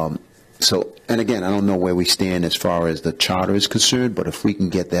 So, and again, I don't know where we stand as far as the charter is concerned, but if we can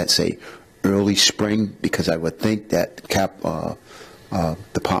get that, say, early spring, because I would think that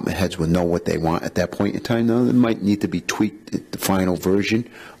department heads would know what they want at that point in time. Now, it might need to be tweaked at the final version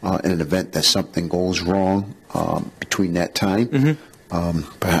in an event that something goes wrong between that time.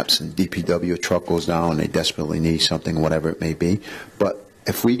 Perhaps a DPW truck goes down and they desperately need something, whatever it may be. But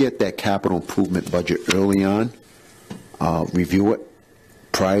if we get that capital improvement budget early on, review it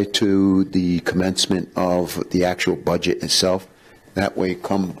prior to the commencement of the actual budget itself, that way,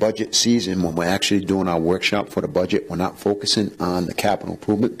 come budget season, when we're actually doing our workshop for the budget, we're not focusing on the capital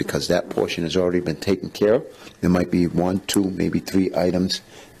improvement, because that portion has already been taken care of. There might be 1, 2, maybe 3 items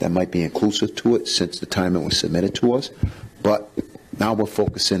that might be inclusive to it since the time it was submitted to us. But now we're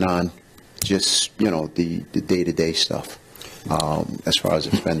focusing on just, you know, the day-to-day stuff as far as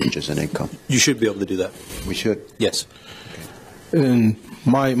expenditures and income. You should be able to do that. We should? Yes. And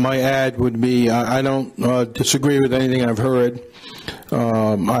my ad would be, I don't disagree with anything I've heard.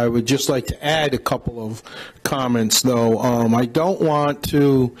 I would just like to add a couple of comments, though. I don't want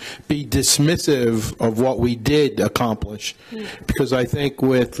to be dismissive of what we did accomplish, because I think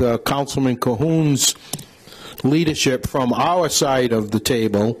with Councilman Cahoon's leadership from our side of the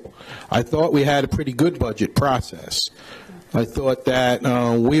table, I thought we had a pretty good budget process. I thought that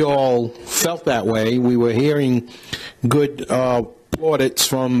we all felt that way. We were hearing good plaudits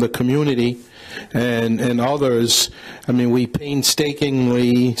from the community and others. I mean, we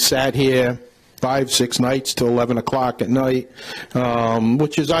painstakingly sat here 5, 6 nights till 11 o'clock at night,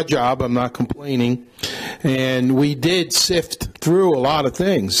 which is our job. I'm not complaining. And we did sift through a lot of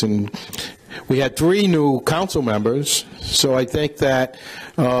things. And we had 3 new council members, so I think that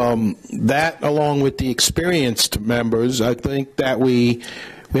that, along with the experienced members, I think that we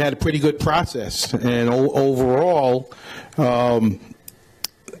had a pretty good process. And overall,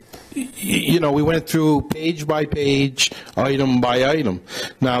 you know, we went through page by page, item by item.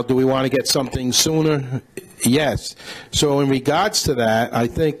 Now, do we want to get something sooner? Yes. So in regards to that, I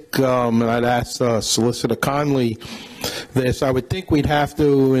think, and I'd ask Solicitor Conley this, I would think we'd have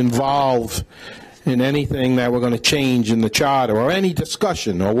to involve in anything that we're going to change in the charter or any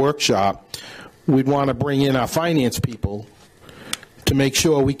discussion or workshop, we'd want to bring in our finance people to make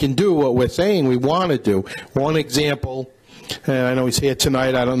sure we can do what we're saying we want to do. One example, and I know he's here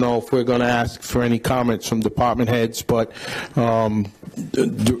tonight, I don't know if we're going to ask for any comments from department heads, but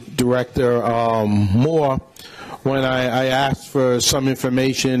Director Moore, when I asked for some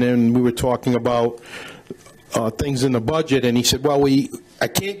information and we were talking about things in the budget, and he said, well, I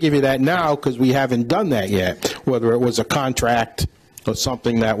can't give you that now because we haven't done that yet, whether it was a contract or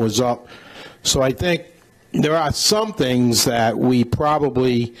something that was up. So I think there are some things that we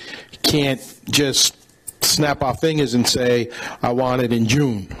probably can't just snap our fingers and say, I want it in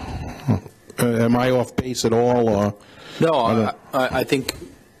June. Am I off base at all? Or no, I think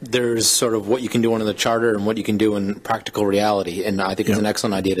there's sort of what you can do under the charter and what you can do in practical reality. And I think it's an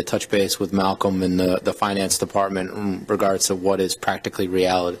excellent idea to touch base with Malcolm and the finance department in regards to what is practically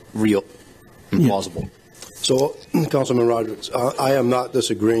real and plausible. So, Councilman Roderick, I am not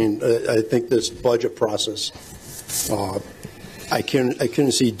disagreeing. I think this budget process, I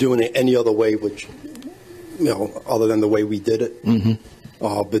couldn't see doing it any other way, which, other than the way we did it.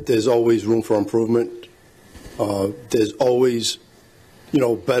 But there's always room for improvement. There's always,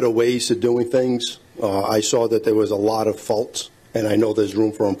 better ways to doing things. I saw that there was a lot of faults, and I know there's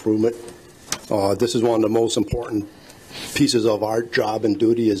room for improvement. This is one of the most important pieces of our job and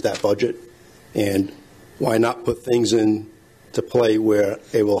duty is that budget. And why not put things into play where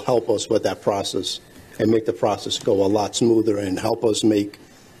it will help us with that process and make the process go a lot smoother and help us make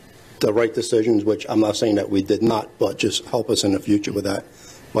the right decisions, which I'm not saying that we did not, but just help us in the future with that.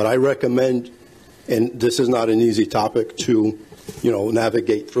 But I recommend, and this is not an easy topic to,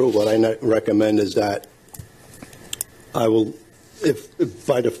 navigate through, what I recommend is that I will, if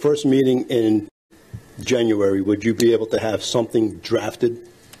by the first meeting in January, would you be able to have something drafted?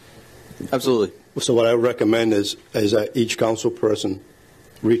 Absolutely. So what I recommend is that each council person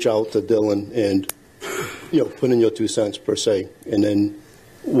reach out to Dylan and, put in your 2 cents per se, and then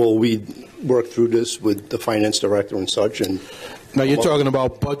we work through this with the finance director and such. And now you're talking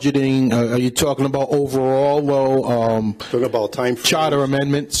about budgeting. Are you talking about overall, though? Talking about time frame, charter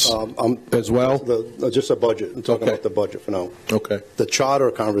amendments as well. Just a budget. I'm talking about the budget for now. Okay. The charter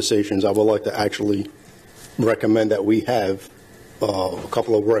conversations, I would like to actually recommend that we have a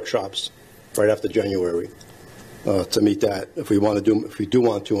couple of workshops right after January to meet that if we do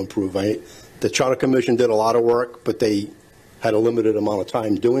want to improve. The Charter Commission did a lot of work, but they had a limited amount of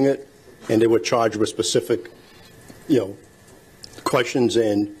time doing it, and they were charged with specific, questions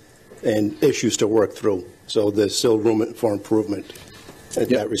and issues to work through. So there's still room for improvement in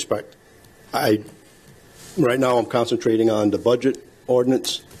that respect. Right now I'm concentrating on the budget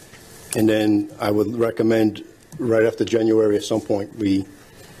ordinance, and then I would recommend right after January at some point we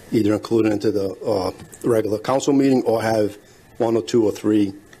either include it into the regular council meeting or have 1 or 2 or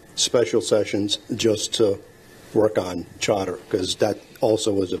 3 special sessions just to work on charter, because that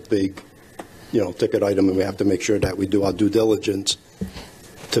also is a big, ticket item, and we have to make sure that we do our due diligence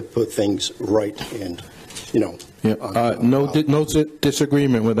to put things right and, no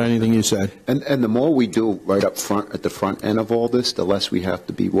disagreement with anything you said. And the more we do right up front, at the front end of all this, the less we have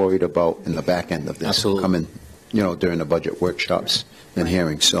to be worried about in the back end of this. Absolutely. Coming, during the budget workshops and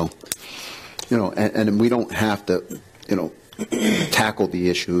hearings. So, and we don't have to, tackle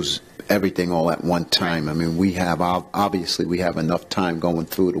the issues, everything all at one time. I mean, we have enough time going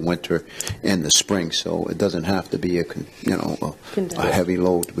through the winter and the spring, so it doesn't have to be a heavy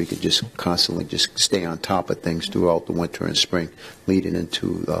load. We could just constantly just stay on top of things throughout the winter and spring, leading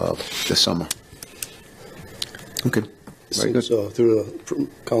into the summer. Okay, very good. So through the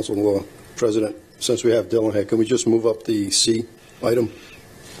council president, since we have Dylan here, can we just move up the C item?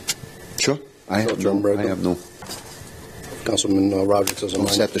 Sure. I have no. Councilman Roderick doesn't mind.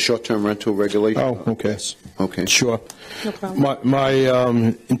 Is that the short-term rental regulation? Oh, okay. Okay. Sure. No problem. My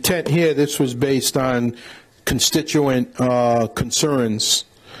intent here, this was based on constituent concerns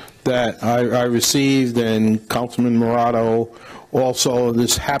that I received, and Councilman Morado also.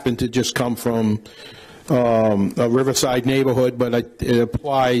 This happened to just come from a Riverside neighborhood, but it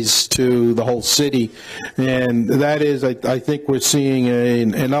applies to the whole city. And that is, I think we're seeing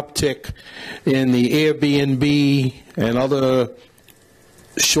an uptick in the Airbnb and other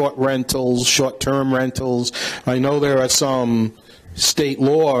short-term rentals. I know there are some state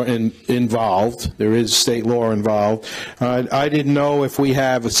law involved. There is state law involved. I didn't know if we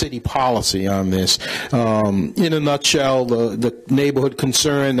have a city policy on this. In a nutshell, the neighborhood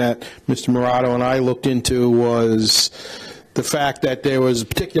concern that Mr. Morado and I looked into was the fact that there was a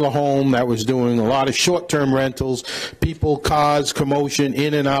particular home that was doing a lot of short-term rentals, people, cars, commotion,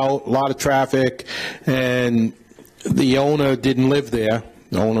 in and out, a lot of traffic, and the owner didn't live there,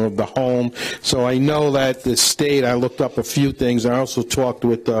 the owner of the home. So I know that the state, I looked up a few things. I also talked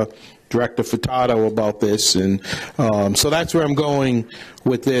with Director Furtado about this, and so that's where I'm going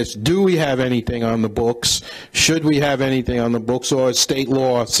with this. Do we have anything on the books? Should we have anything on the books, or is state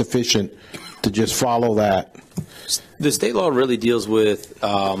law sufficient to just follow that? The state law really deals with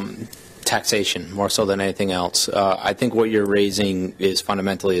taxation more so than anything else. I think what you're raising is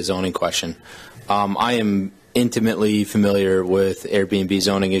fundamentally a zoning question. I am intimately familiar with Airbnb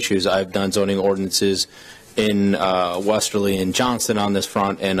zoning issues. I've done zoning ordinances in Westerly and Johnston on this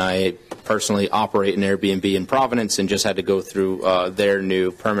front, and I personally operate an Airbnb in Providence and just had to go through their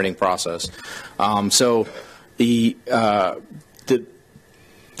new permitting process. So the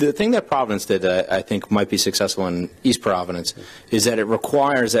thing that Providence did that I think might be successful in East Providence is that it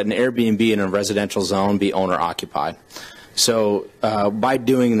requires that an Airbnb in a residential zone be owner occupied. So by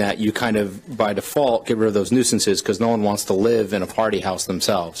doing that, you kind of, by default, get rid of those nuisances because no one wants to live in a party house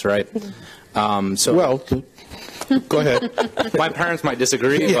themselves, right? So Well, go ahead. my parents might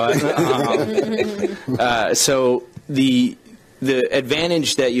disagree, but so the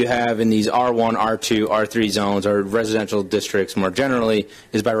advantage that you have in these R1, R2, R3 zones or residential districts more generally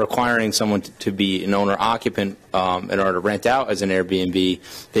is by requiring someone to be an owner-occupant in order to rent out as an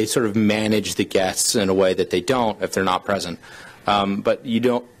Airbnb. They sort of manage the guests in a way that they don't if they're not present. But you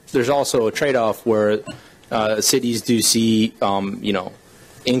don't. There's also a trade-off where cities do see,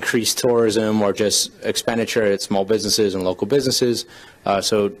 increased tourism or just expenditure at small businesses and local businesses.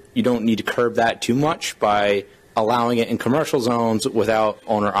 So you don't need to curb that too much by allowing it in commercial zones without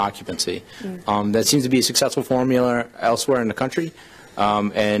owner occupancy. That seems to be a successful formula elsewhere in the country,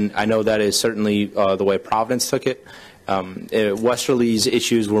 and I know that is certainly the way Providence took it. Westerly's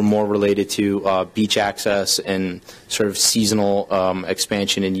issues were more related to beach access and sort of seasonal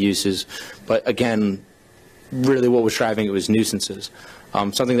expansion and uses, but again, really what was driving it was nuisances.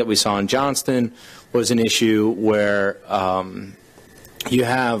 Something that we saw in Johnston was an issue where you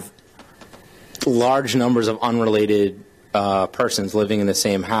have large numbers of unrelated persons living in the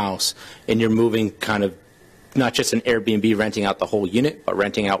same house, and you're moving kind of not just an Airbnb renting out the whole unit, but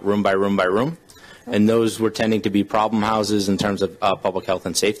renting out room by room by room. And those were tending to be problem houses in terms of public health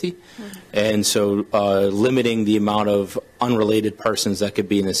and safety. And so limiting the amount of unrelated persons that could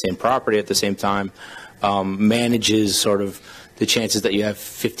be in the same property at the same time manages sort of the chances that you have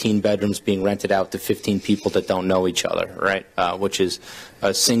 15 bedrooms being rented out to 15 people that don't know each other, right? Which is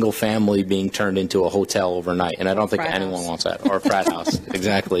a single family being turned into a hotel overnight. And I don't think anyone wants that. Or a frat house,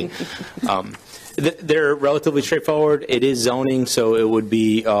 exactly. They're relatively straightforward. It is zoning, so it would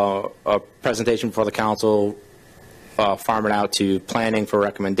be a presentation before the council, farm it out to planning for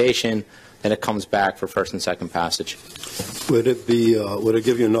recommendation, then it comes back for first and second passage. Would it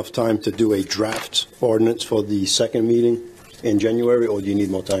give you enough time to do a draft ordinance for the second meeting in January, or do you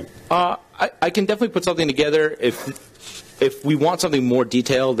need more time? I can definitely put something together if we want something more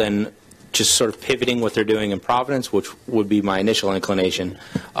detailed than just sort of pivoting what they're doing in Providence, which would be my initial inclination.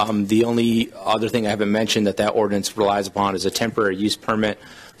 The only other thing I haven't mentioned that ordinance relies upon is a temporary use permit.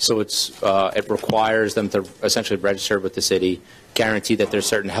 So it requires them to essentially register with the city, guarantee that there's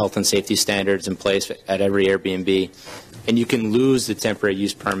certain health and safety standards in place at every Airbnb, and you can lose the temporary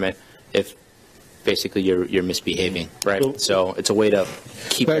use permit if basically you're misbehaving, right? So it's a way to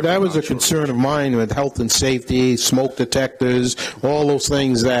keep that was a concern of mine with health and safety, smoke detectors, all those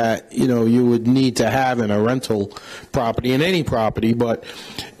things that you would need to have in a rental property, in any property, but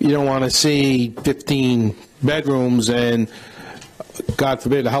you don't want to see 15 bedrooms and God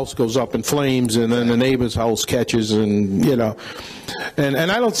forbid the house goes up in flames and then the neighbor's house catches and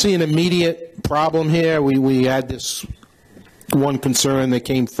and I don't see an immediate problem here. We had this one concern that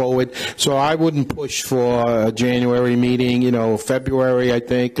came forward. So I wouldn't push for a January meeting, February, I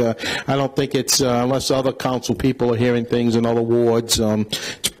think. I don't think it's, unless other council people are hearing things in other wards,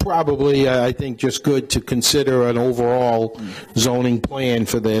 it's probably, I think, just good to consider an overall zoning plan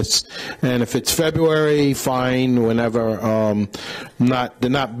for this. And if it's February, fine, whenever. They're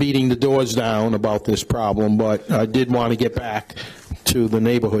not beating the doors down about this problem, but I did want to get back to the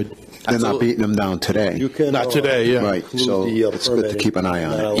neighborhood. They're not beating them down today. You can not today, yeah. Right, so it's good to keep an eye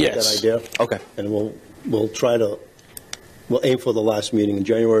on it. I like Yes. that idea. Okay. And we'll aim for the last meeting in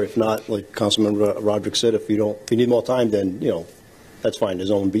January. If not, like Councilman Roderick said, if you need more time, then that's fine.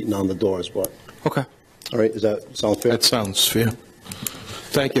 There's no one beating on the doors. But Okay. all right, does that sound fair? That sounds fair.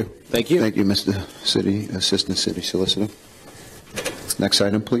 Thank you. Thank you. Thank you, Mr. Assistant City Solicitor. Next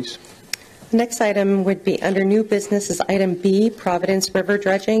item, please. Next item would be under new business is item B, Providence River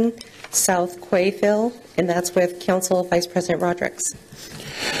Dredging, South Quayville, and that's with Council Vice President Rodrigues.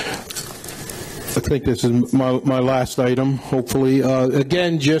 I think this is my last item, hopefully.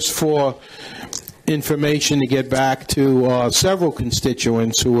 Again, just for information to get back to several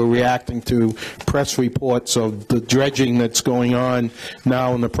constituents who are reacting to press reports of the dredging that's going on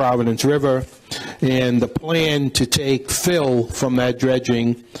now in the Providence River, and the plan to take fill from that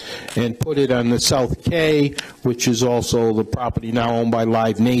dredging and put it on the South Quay, which is also the property now owned by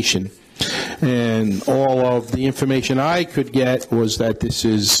Live Nation. And all of the information I could get was that this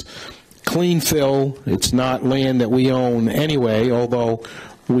is clean fill. It's not land that we own anyway, although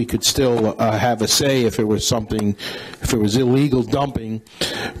we could still have a say if it was illegal dumping.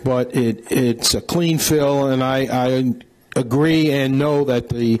 But it's a clean fill, and I agree and know that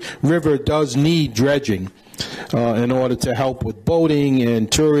the river does need dredging. in order to help with boating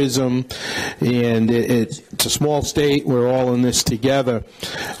and tourism, and it's a small state. We're all in this together.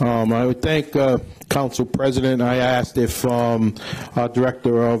 I would thank Council President. I asked if our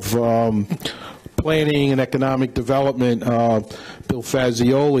Director of Planning and Economic Development, Bill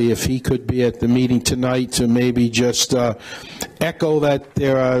Fazioli, if he could be at the meeting tonight to maybe just echo that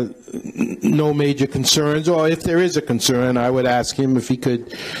there are no major concerns, or if there is a concern, I would ask him if he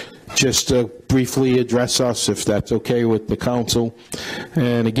could just briefly address us, if that's okay with the council.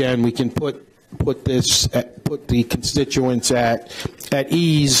 And again, we can put the constituents at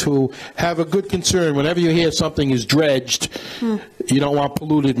ease who have a good concern. Whenever you hear something is dredged, you don't want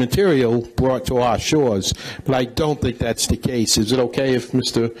polluted material brought to our shores. But I don't think that's the case. Is it okay if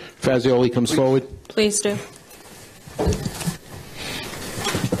Mr. Fazioli comes forward? Please do.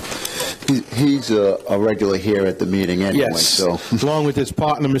 He's a regular here at the meeting anyway. Yes, So. along with his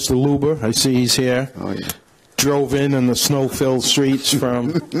partner, Mr. Luber. I see he's here. Oh, yeah. Drove in on the snow-filled streets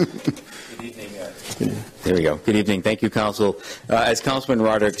from... There we go. Good evening. Thank you, Council. As Councilman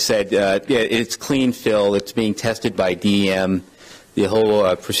Roderick said, it's clean fill. It's being tested by DEM. The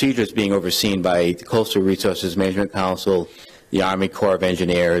whole procedure is being overseen by the Coastal Resources Management Council, the Army Corps of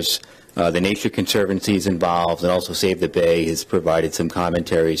Engineers, the Nature Conservancy is involved, and also Save the Bay has provided some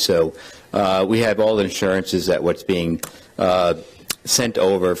commentary. So we have all the assurances that what's being sent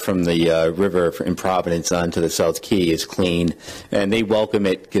over from the river in Providence onto the South Key is clean, and they welcome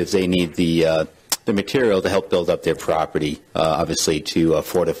it because they need the material to help build up their property, obviously to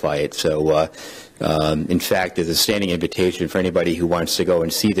fortify it. So, in fact, there's a standing invitation for anybody who wants to go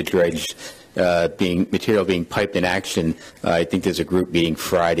and see the dredged material being piped in action. I think there's a group meeting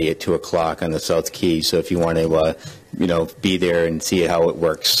Friday at 2 o'clock on the South Key. So if you want to, be there and see how it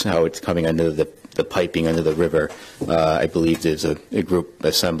works, how it's coming under the piping under the river, I believe there's a group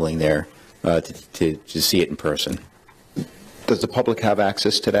assembling there to see it in person. Does the public have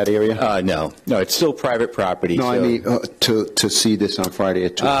access to that area? No, it's still private property. No, so. I mean to see this on Friday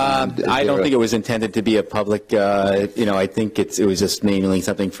at 2. I don't think it was intended to be a public. I think it was just mainly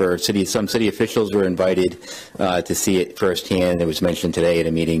something for city. Some city officials were invited to see it firsthand. It was mentioned today at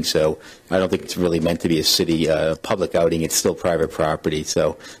a meeting, so I don't think it's really meant to be a city public outing. It's still private property.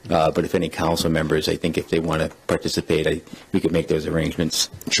 So, but if any council members, I think if they want to participate, we could make those arrangements.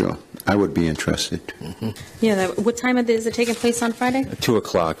 Sure, I would be interested. Mm-hmm. Yeah. What time is it taking place on Friday? 2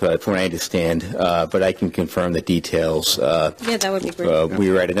 o'clock, from what I understand. But I can confirm the details. Yeah, that would be great. We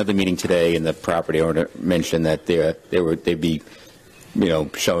were at another meeting today, and the property owner mentioned that they'd be,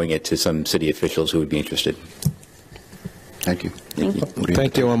 showing it to some city officials who would be interested. Thank you.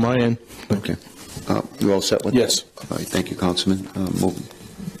 Thank you on my end. Okay. You all set with Yes. that? All right, thank you, Councilman.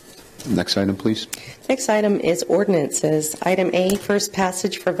 Next item, please. Next item is ordinances. Item A, first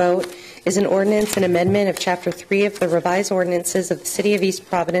passage for vote, is an ordinance and amendment of Chapter 3 of the revised ordinances of the City of East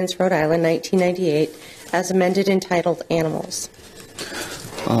Providence, Rhode Island, 1998, as amended, entitled Animals.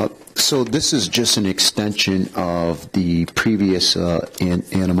 So this is just an extension of the previous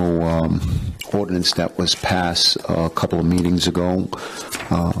animal ordinance that was passed a couple of meetings ago.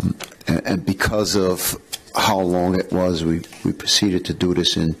 And because of how long it was, we proceeded to do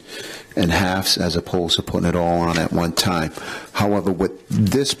this in halves as opposed to putting it all on at one time. However, with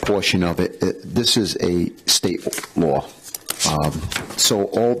this portion of it, this is a state law. So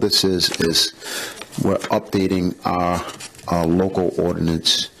all this is we're updating our local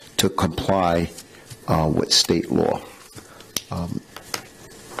ordinance to comply with state law.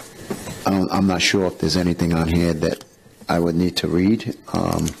 I'm not sure if there's anything on here that I would need to read.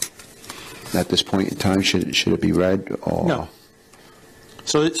 At this point in time, should it be read? Or? No.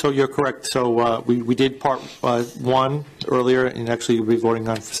 So you're correct. So we did part 1 earlier, and actually we'll be voting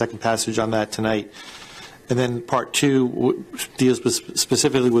on second passage on that tonight. And then part 2 deals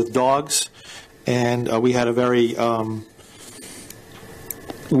specifically with dogs, and we had a very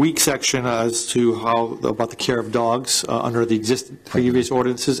weak section as to about the care of dogs under the previous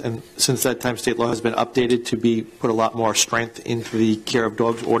ordinances, and since that time, state law has been updated to put a lot more strength into the care of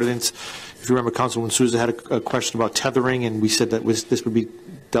dogs ordinance. If you remember, Councilwoman Souza had a question about tethering, and we said that this would be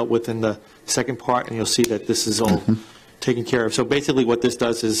dealt with in the second part, and you'll see that this is all taken care of. So basically what this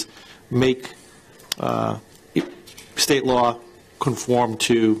does is make state law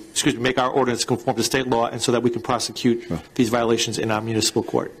make our ordinance conform to state law, and so that we can prosecute these violations in our municipal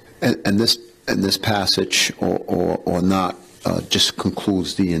court. And this passage or not just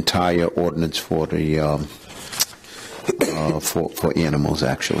concludes the entire ordinance for the for animals,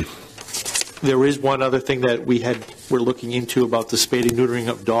 actually. There is one other thing that we're looking into about the spaying and neutering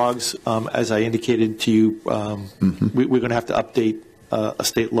of dogs. As I indicated to you, we're going to have to update a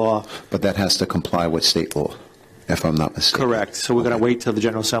state law. But that has to comply with state law, if I'm not mistaken. Correct. So we're going to wait till the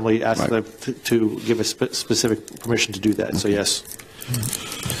General Assembly asks Right. them to give us specific permission to do that. So yes.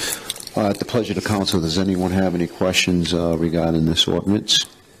 At the pleasure of the council, does anyone have any questions regarding this ordinance?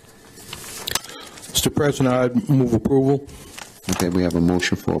 Mr. President, I move approval. Okay, we have a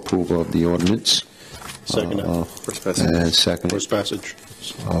motion for approval of the ordinance. Second. First passage. And second. First passage.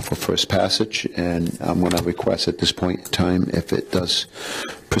 For first passage, and I'm going to request at this point in time, if it does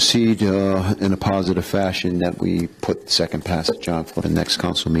proceed in a positive fashion, that we put second passage on for the next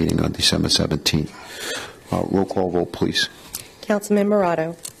council meeting on December 17th. Roll call vote, please. Councilman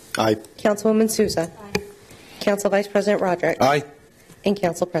Morato. Aye. Councilwoman Souza. Council Vice President Rodrick. Aye. And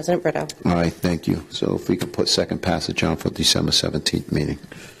Council President Brito. All right, thank you. So if we could put second passage on for December 17th meeting.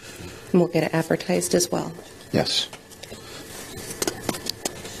 And we'll get it advertised as well. Yes.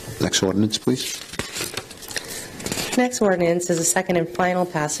 Next ordinance, please. Next ordinance is a second and final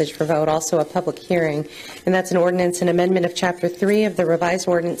passage for vote, also a public hearing, and that's an ordinance and amendment of Chapter 3 of the revised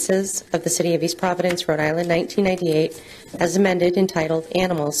ordinances of the City of East Providence, Rhode Island, 1998, as amended, entitled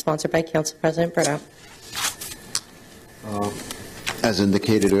Animals, sponsored by Council President Brito. As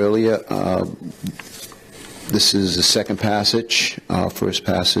indicated earlier, this is the second passage. First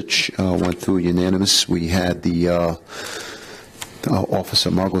passage went through unanimous. We had the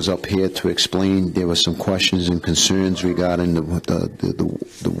Officer Muggles up here to explain. There were some questions and concerns regarding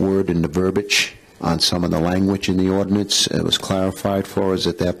the word and the verbiage on some of the language in the ordinance. It was clarified for us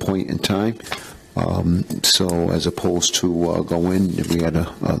at that point in time. So as opposed to go in, we had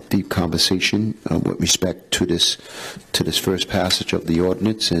a deep conversation with respect to this first passage of the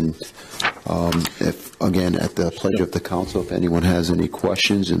ordinance. And if, again, at the pleasure of the council, if anyone has any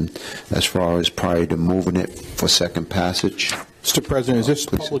questions, and as far as prior to moving it for second passage. Mr. President, is this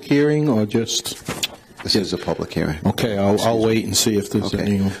a public hearing or just? This is a public hearing. Okay, I'll wait and see if there's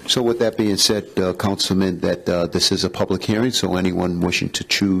any. So with that being said, Councilman, that this is a public hearing, so anyone wishing to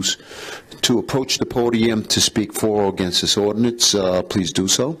choose to approach the podium to speak for or against this ordinance, please do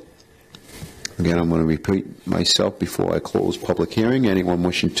so. Again, I'm going to repeat myself before I close public hearing. Anyone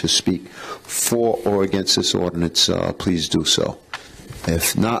wishing to speak for or against this ordinance, please do so.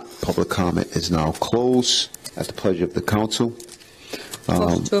 If not, public comment is now closed. At the pleasure of the council.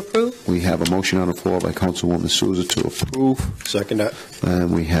 Motion to approve. We have a motion on the floor by Councilwoman Souza to approve. Second that.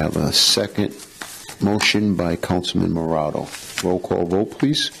 And we have a second motion by Councilman Morato. Roll call vote,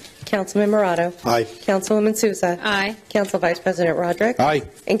 please. Councilman Morato. Aye. Councilwoman Souza. Aye. Council Vice President Rodrick. Aye.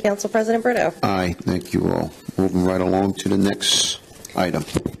 And Council President Brito. Aye, thank you all. Moving right along to the next item.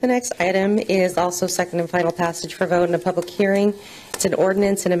 The next item is also second and final passage for vote in a public hearing. It's an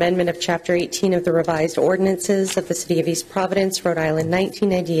ordinance and amendment of Chapter 18 of the revised ordinances of the City of East Providence, Rhode Island,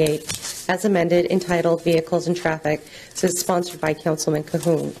 1998, as amended, entitled Vehicles and Traffic. This is sponsored by Councilman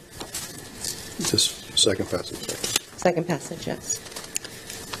Cahoon. This second passage. Second passage, yes.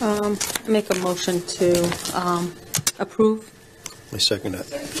 Make a motion to approve. I second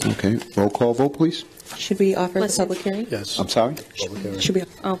that. Okay, roll call vote, please. Should we offer the public hearing? Yes. I'm sorry? Public hearing. Should we?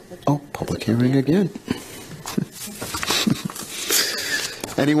 Oh, public hearing again.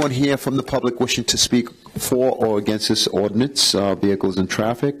 Anyone here from the public wishing to speak for or against this ordinance, vehicles and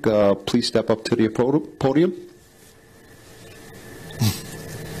traffic, please step up to the podium.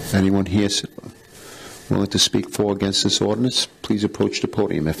 Anyone here willing to speak for or against this ordinance, please approach the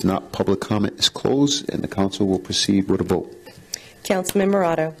podium. If not, public comment is closed and the council will proceed with a vote. Councilman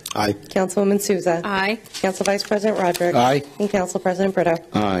Morato. Aye. Councilwoman Souza. Aye. Council Vice President Rodrick. Aye. And Council President Brito.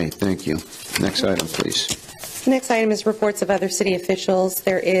 Aye, thank you. Next item, please. The next item is reports of other city officials.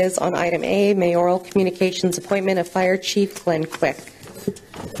 There is on item A, mayoral communications appointment of Fire Chief Glenn Quick.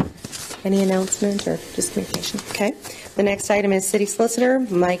 Any announcement or just communication? Okay. The next item is City Solicitor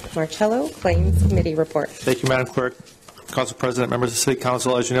Mike Marcello, Claims Committee report. Thank you, Madam Clerk. Council President, members of the City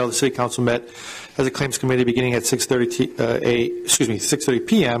Council, as you know, the City Council met as a Claims Committee beginning at 6:30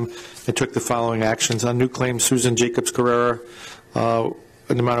 p.m. and took the following actions. On new claims, Susan Jacobs Carrera,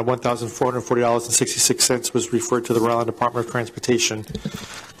 an amount of $1,440.66 was referred to the Rhode Island Department of Transportation.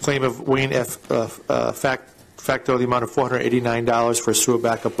 Claim of Wayne F. Facto, the amount of $489 for a sewer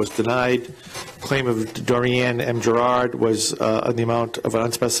backup was denied. Claim of Dorianne M. Gerard was the amount of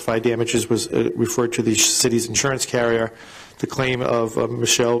unspecified damages was referred to the city's insurance carrier. The claim of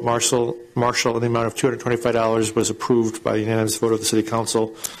Michelle Marshall in the amount of $225 was approved by the unanimous vote of the City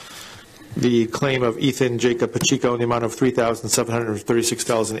Council. The claim of Ethan Jacob Pacheco in the amount of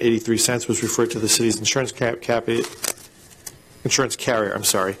 $3,736.83 was referred to the city's insurance carrier. I'm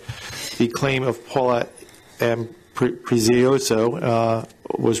sorry. The claim of Paula M. Prezioso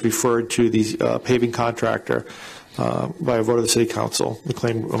was referred to the paving contractor. by a vote of the City Council. The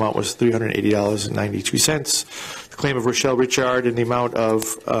claim amount was $380.92. The claim of Rochelle Richard in the amount of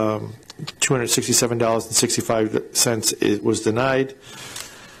 $267.65 was denied.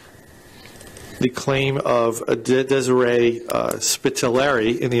 The claim of Desiree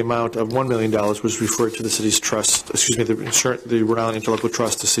Spitaleri in the amount of $1 million was referred to the city's trust, the Rhode Island Interlocal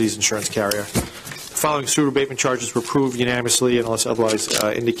Trust, the city's insurance carrier. The following sewer abatement charges were approved unanimously unless otherwise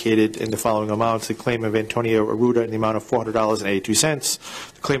indicated in the following amounts. The claim of Antonio Arruda in the amount of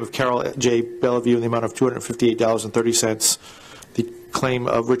 $400.82. The claim of Carol J. Bellevue in the amount of $258.30. The claim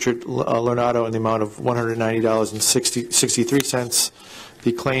of Richard Leonardo in the amount of $190.63.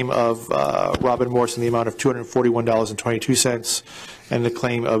 The claim of Robin Morse in the amount of $241.22, and the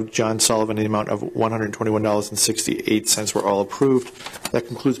claim of John Sullivan in the amount of $121.68 were all approved. That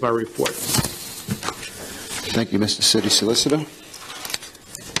concludes my report. Thank you, Mr. City Solicitor.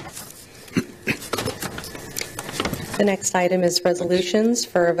 The next item is resolutions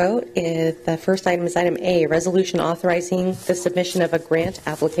for a vote. The first item is item A, resolution authorizing the submission of a grant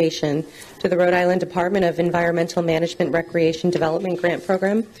application to the Rhode Island Department of Environmental Management Recreation Development Grant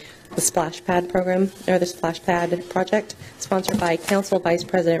Program, the Splash Pad program, or the Splash Pad project, sponsored by Council Vice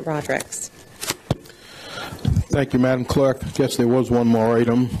President Rodrigues. Thank you, Madam Clerk. I guess there was one more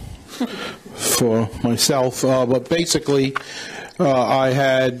item for myself, but basically I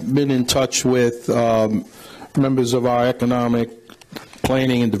had been in touch with members of our Economic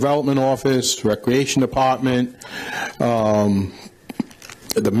Planning and Development Office, Recreation Department, the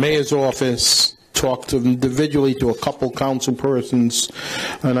Mayor's Office, talked individually to a couple council persons,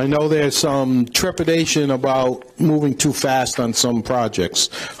 and I know there's some trepidation about moving too fast on some projects.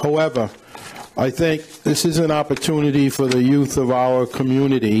 However, I think this is an opportunity for the youth of our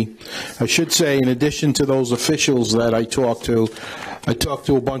community. I should say, in addition to those officials that I talked to a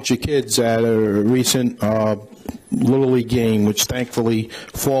bunch of kids at a recent Little League game, which thankfully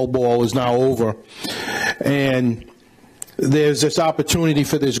fall ball is now over. And there's this opportunity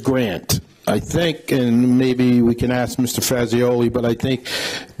for this grant. I think, and maybe we can ask Mr. Fazioli, but I think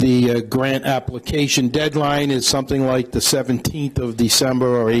the grant application deadline is something like the 17th of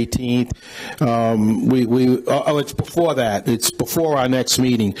December or 18th. It's before that. It's before our next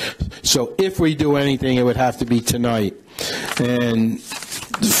meeting. So if we do anything, it would have to be tonight. And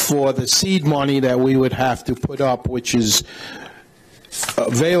for the seed money that we would have to put up, which is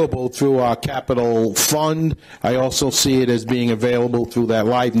available through our capital fund, I also see it as being available through that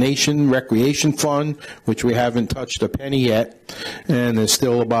Live Nation Recreation Fund, which we haven't touched a penny yet, and there's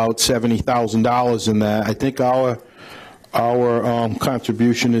still about $70,000 in that. I think our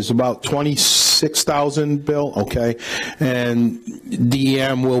contribution is about $26,000, Bill, okay, and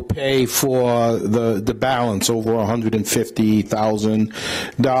DEM will pay for the balance, over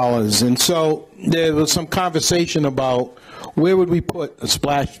 $150,000. And so there was some conversation about where would we put a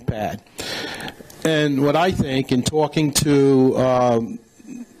splash pad. And what I think, in talking to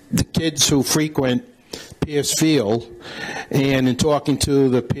the kids who frequent Pierce Field, and in talking to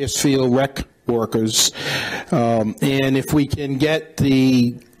the Pierce Field rec workers, and if we can get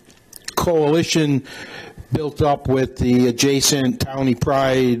the coalition built up with the adjacent Townie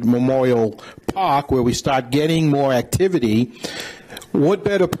Pride Memorial Park, where we start getting more activity, what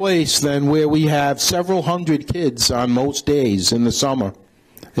better place than where we have several hundred kids on most days in the summer?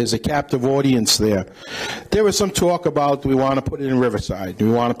 There's a captive audience there. There was some talk about, do we want to put it in Riverside? Do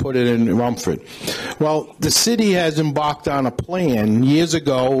we want to put it in Rumford? Well, the city has embarked on a plan years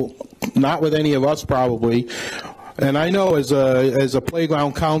ago, not with any of us probably, and I know as a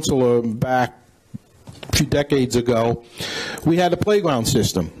playground counselor back a few decades ago, we had a playground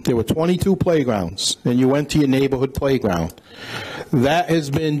system. There were 22 playgrounds, and you went to your neighborhood playground. That has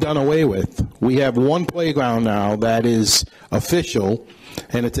been done away with. We have one playground now that is official,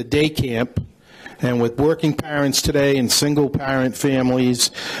 and it's a day camp. And with working parents today and single-parent families,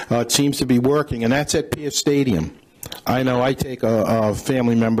 it seems to be working, and that's at Pierce Stadium. I know I take a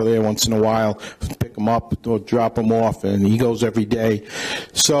family member there once in a while, pick them up or drop them off, and he goes every day.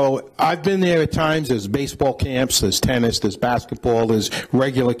 So I've been there at times. There's baseball camps, there's tennis, there's basketball, there's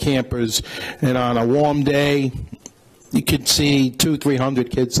regular campers, and on a warm day, you could see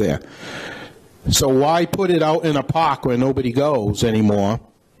 200-300 kids there. So why put it out in a park where nobody goes anymore?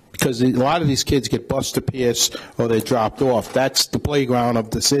 Because a lot of these kids get bused to Pierce or they're dropped off. That's the playground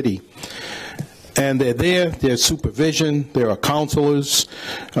of the city. And they're there, there's supervision, there are counselors.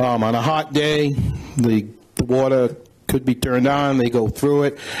 On a hot day, the water could be turned on, they go through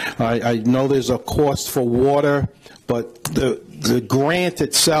it. I know there's a cost for water, but the grant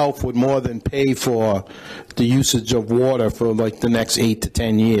itself would more than pay for the usage of water for like the next 8 to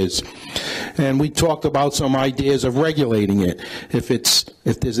 10 years. And we talked about some ideas of regulating it. If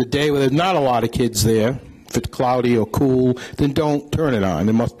there's a day where there's not a lot of kids there, if it's cloudy or cool, then don't turn it on.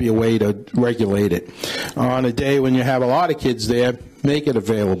 There must be a way to regulate it. On a day when you have a lot of kids there, make it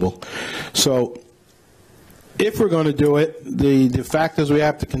available. So if we're going to do it, the factors we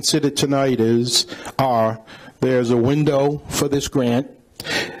have to consider tonight are there's a window for this grant.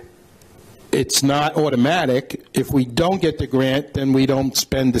 It's not automatic. If we don't get the grant, then we don't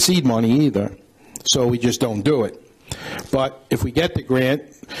spend the seed money either. So we just don't do it. But if we get the grant,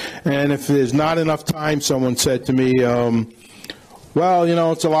 and if there's not enough time, someone said to me, well, you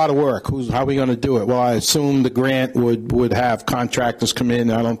know, it's a lot of work. How are we going to do it? Well, I assume the grant would have contractors come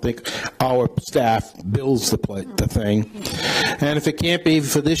in. I don't think our staff bills the thing. And if it can't be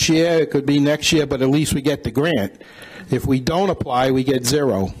for this year, it could be next year, but at least we get the grant. If we don't apply, we get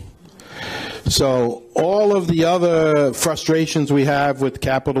zero. So all of the other frustrations we have with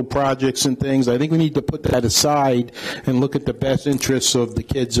capital projects and things, I think we need to put that aside and look at the best interests of the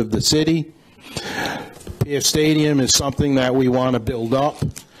kids of the city. Pierce Stadium is something that we want to build up.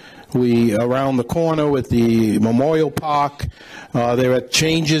 Around the corner with the Memorial Park, there are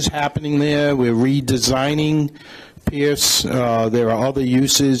changes happening there. We're redesigning Pierce. There are other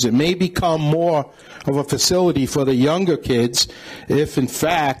uses. It may become more of a facility for the younger kids if, in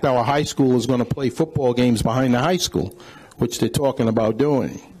fact, our high school is going to play football games behind the high school, which they're talking about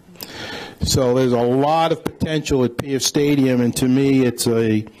doing. So there's a lot of potential at Pierce Stadium, and to me, it's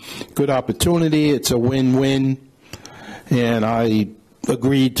a good opportunity. It's a win-win, and I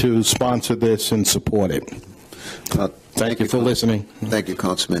agreed to sponsor this and support it. Thank you for listening. Thank you,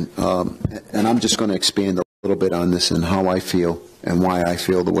 Councilman. And I'm just going to expand a little bit on this and how I feel and why I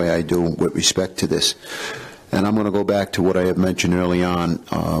feel the way I do with respect to this. And I'm going to go back to what I had mentioned early on.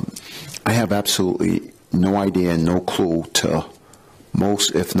 I have absolutely no idea and no clue to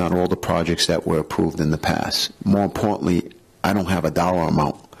most, if not all, the projects that were approved in the past. More importantly, I don't have a dollar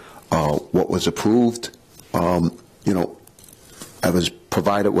amount. What was approved, you know, I was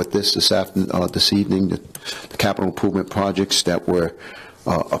provided with this evening, the capital improvement projects that were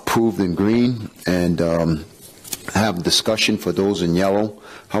approved in green, and have discussion for those in yellow.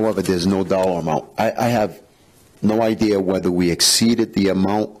 However, there's no dollar amount. I have no idea whether we exceeded the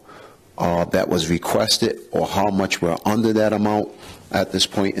amount that was requested or how much we're under that amount at this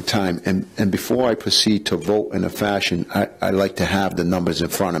point in time. And before I proceed to vote in a fashion, I like to have the numbers in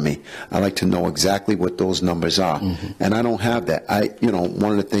front of me. I like to know exactly what those numbers are. And I don't have that. You know,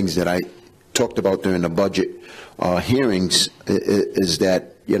 one of the things that I talked about during the budget hearings is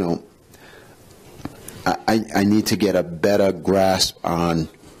that, you know, I need to get a better grasp on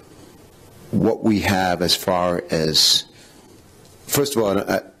what we have as far as, first of all,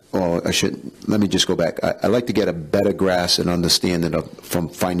 let me just go back. I'd like to get a better grasp and understanding of, from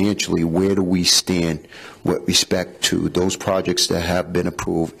financially, where do we stand with respect to those projects that have been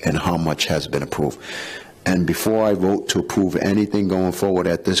approved and how much has been approved. And before I vote to approve anything going forward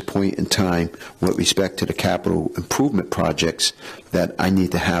at this point in time with respect to the capital improvement projects, that I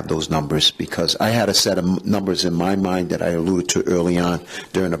need to have those numbers, because I had a set of numbers in my mind that I alluded to early on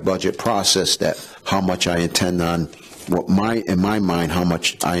during the budget process, that how much I intend on, in my mind, how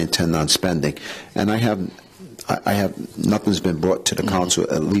much I intend on spending. And I have nothing's been brought to the council,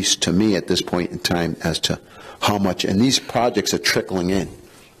 at least to me at this point in time, as to how much. And these projects are trickling in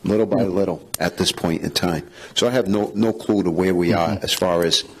little by little at this point in time. So I have no clue to where we are as far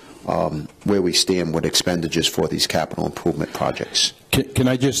as where we stand with expenditures for these capital improvement projects. Can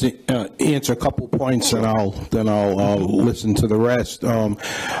I just answer a couple points, and then I'll listen to the rest.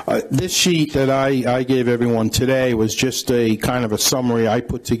 This sheet that I gave everyone today was just a kind of a summary I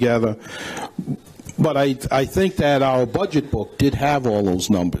put together. But I think that our budget book did have all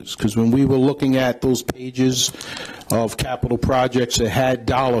those numbers, because when we were looking at those pages of capital projects, it had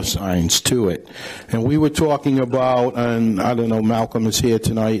dollar signs to it. And we were talking about, and I don't know, Malcolm is here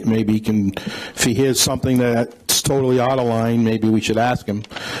tonight, maybe he can, if he hears something that's totally out of line, maybe we should ask him.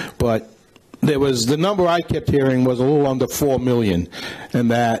 But there was, the number I kept hearing was a little under $4 million,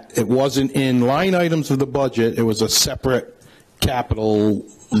 and that it wasn't in line items of the budget, it was a separate capital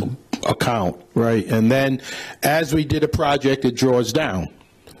account, right? And then as we did a project, it draws down.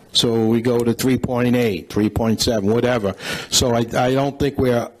 So we go to 3.8, 3.7, whatever. So I don't think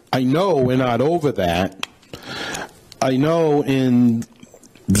I know we're not over that. I know in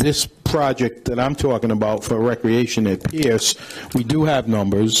this project that I'm talking about for recreation at Pierce, we do have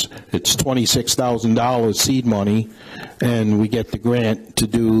numbers. It's $26,000 seed money, and we get the grant to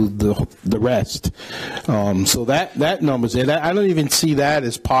do the rest. So that number's there. I don't even see that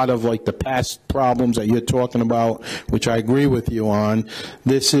as part of like the past problems that you're talking about, which I agree with you on.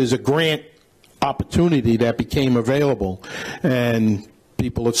 This is a grant opportunity that became available, and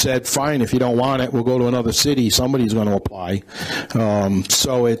people have said, fine, if you don't want it, we'll go to another city. Somebody's going to apply.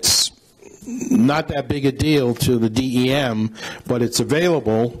 So it's not that big a deal to the DEM, but it's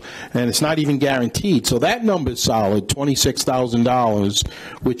available, and it's not even guaranteed. So that number is solid, $26,000,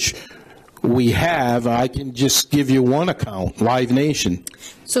 which we have. I can just give you one account, Live Nation.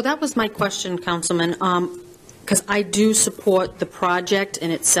 So that was my question, Councilman, because I do support the project in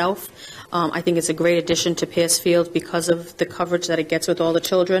itself. I think it's a great addition to Piercefield because of the coverage that it gets with all the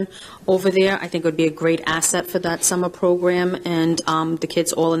children over there. I think it would be a great asset for that summer program and the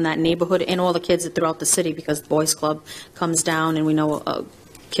kids all in that neighborhood and all the kids throughout the city, because the Boys Club comes down, and we know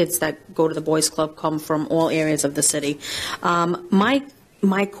kids that go to the Boys Club come from all areas of the city.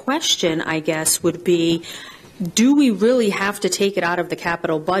 My question, I guess, would be, do we really have to take it out of the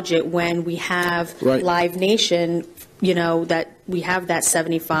capital budget when we have Live Nation, that we have that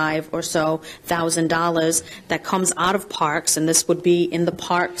 $75,000 or so that comes out of parks, and this would be in the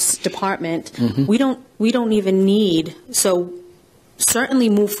parks department. We don't even need, so certainly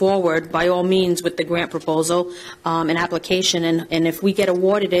move forward by all means with the grant proposal and application, and if we get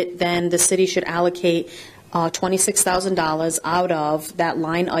awarded it, then the city should allocate $26,000 out of that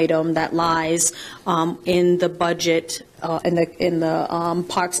line item that lies in the budget in the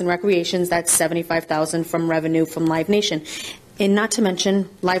Parks and Recreations. That's $75,000 from revenue from Live Nation. And not to mention,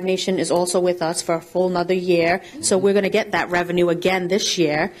 Live Nation is also with us for a full another year, so we're going to get that revenue again this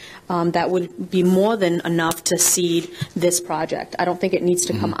year. That would be more than enough to seed this project. I don't think it needs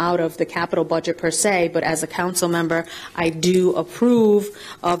to come out of the capital budget per se, but as a council member, I do approve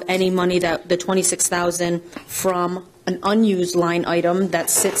of any money that the $26,000 from an unused line item that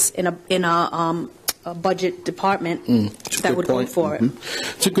sits in a budget department that would go for it.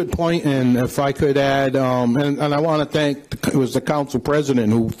 It's a good point, and if I could add, and I want to thank, it was the council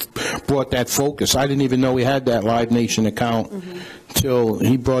president who brought that focus. I didn't even know we had that Live Nation account till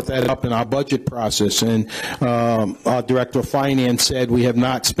he brought that up in our budget process, and our director of finance said we have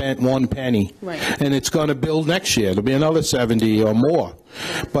not spent one penny, and it's going to build next year. There'll be another 70 or more.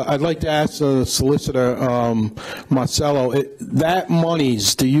 But I'd like to ask the solicitor, Marcello, that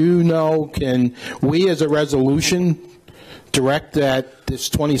monies, do you know, can we as a resolution direct that this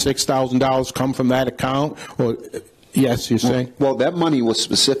 $26,000 come from that account? Or yes, you're saying? Well, that money was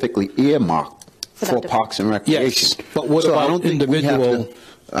specifically earmarked for Parks and Recreation. Yes, but what about individual?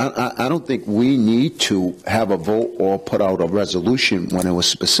 I don't think we need to have a vote or put out a resolution when it was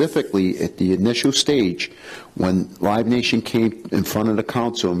specifically at the initial stage when Live Nation came in front of the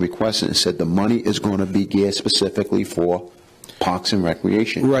council and requested and said the money is going to be geared specifically for Parks and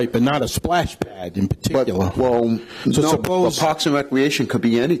Recreation. Right, but not a splash pad in particular. But Parks and Recreation could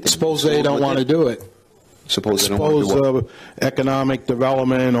be anything. Suppose they don't want to do it. Suppose economic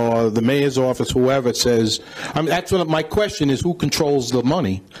development or the mayor's office, whoever says, I mean, that's what my question is, who controls the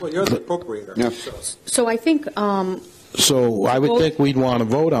money? Well, you're the appropriator. Yeah. So I think... so I would think we'd want to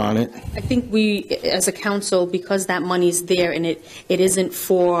vote on it. I think we, as a council, because that money's there and it isn't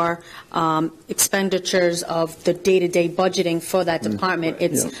for expenditures of the day-to-day budgeting for that department,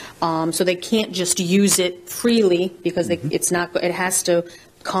 it's so they can't just use it freely because it's not. It has to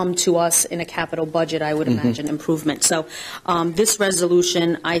come to us in a capital budget, I would imagine, improvement. So this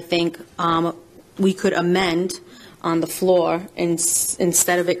resolution, I think we could amend on the floor, and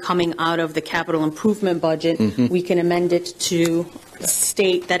instead of it coming out of the capital improvement budget, we can amend it to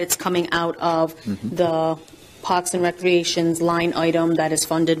state that it's coming out of the Parks and Recreation's line item that is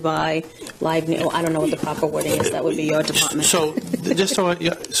funded by Live Nation. I don't know what the proper wording is. That would be your department. So just so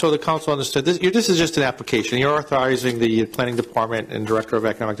the council understood, this is just an application. You're authorizing the planning department and director of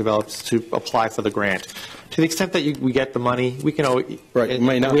economic development to apply for the grant. To the extent that we get the money, we can always,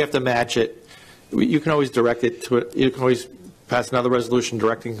 we have to match it. You can always direct it to it. You can always pass another resolution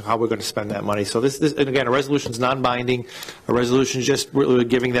directing how we're going to spend that money. So this and again, a resolution is non-binding. A resolution is just really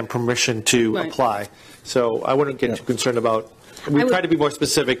giving them permission to apply. So I wouldn't get too concerned about. We try to be more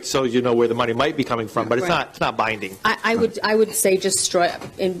specific so you know where the money might be coming from, but it's not binding. I would say just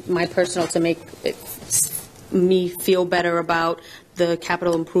in my personal to make me feel better about the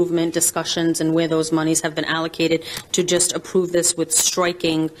capital improvement discussions and where those monies have been allocated, to just approve this with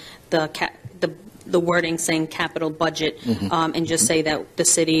striking the wording saying capital budget, and just say that the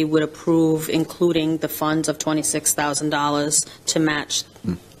city would approve including the funds of $26,000 to match.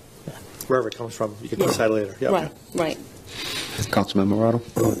 wherever it comes from, you can decide later. Yeah. Right, right. Councilman Morado?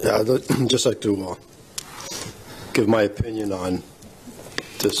 I'd just like to give my opinion on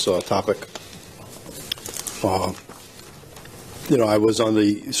this topic. I was on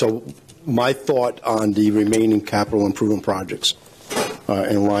my thought on the remaining capital improvement projects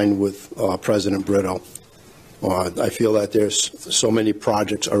in line with President Brito. I feel that there's so many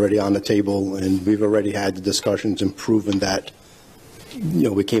projects already on the table, and we've already had the discussions and proven that,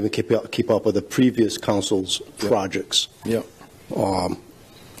 we can't even keep up with the previous council's projects. Yeah.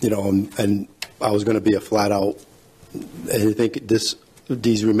 And I was going to be a flat out, I think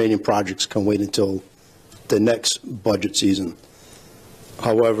these remaining projects can wait until the next budget season.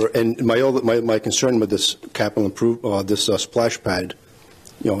 However, and my concern with this capital this splash pad,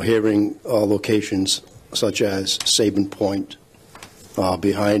 hearing locations such as Sabin Point,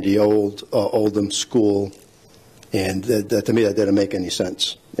 behind the old Oldham School, and that to me that didn't make any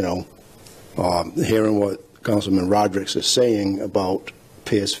sense. Hearing what Councilman Rodrigues is saying about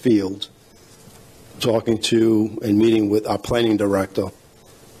Pierce Field, talking to and meeting with our planning director,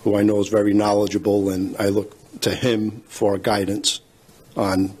 who I know is very knowledgeable, and I look to him for guidance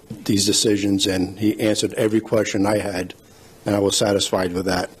on these decisions, and he answered every question I had, and I was satisfied with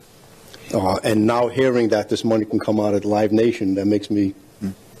that. And now hearing that this money can come out of Live Nation, that makes me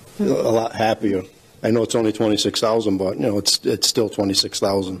a lot happier. I know it's only $26,000, but it's still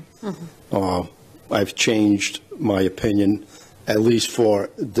 $26,000. I've changed my opinion, at least for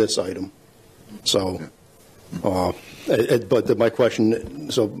this item. So, but my question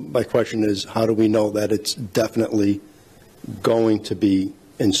is, how do we know that it's definitely going to be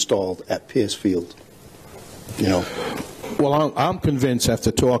installed at Pierce Field? Well, I'm convinced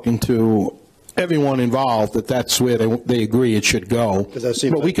after talking to everyone involved that that's where they agree it should go.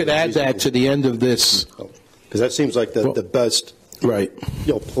 But we could add that to the end of this. Because that seems like the best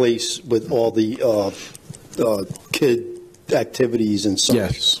place with all the kid activities and such.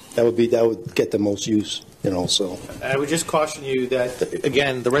 Yes. That would get the most use, so. I would just caution you that,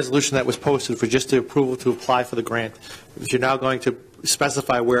 again, the resolution that was posted for just the approval to apply for the grant, if you're now going to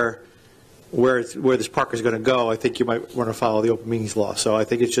specify where this park is going to go, I think you might want to follow the open meetings law. So I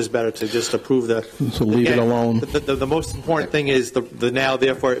think it's just better to just approve So leave it alone. The most important thing is the now,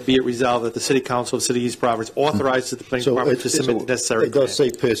 therefore, be it resolved that the City Council of the City of East Providence authorizes the planning department to submit the necessary It does say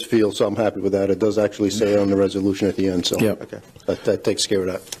Pierce Field, so I'm happy with that. It does actually say it on the resolution at the end, so Okay. that takes care of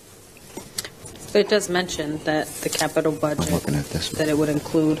that. But it does mention that the capital budget, that it would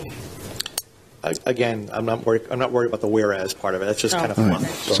include. Again, I'm not worried about the whereas part of it. That's just kind of All fun.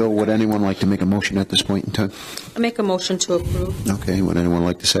 right. So would anyone like to make a motion at this point in time? I make a motion to approve. Okay, would anyone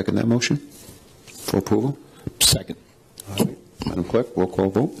like to second that motion for approval? Second. All right. Madam Clerk, roll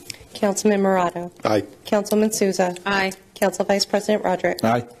call vote. Councilman Morado. Aye. Councilwoman Souza. Aye. Council Vice President Rodrick.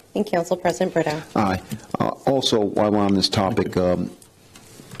 Aye. And Council President Brito. Aye. Also, while we're on this topic,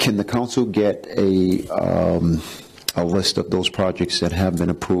 can the council get a list of those projects that have been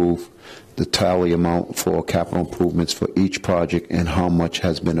approved, the tally amount for capital improvements for each project, and how much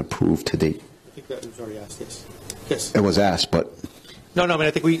has been approved to date? I think that was already asked, yes. Yes. It was asked, but... No, I mean,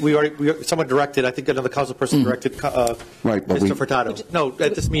 I think we already, someone directed, I think another council person directed Right, but Mr. Furtado. No,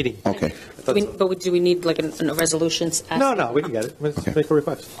 at this meeting. Okay. But do we need like a resolution? No, we can get it. Let's make a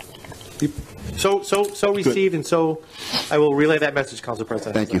request. So received, and so I will relay that message, Council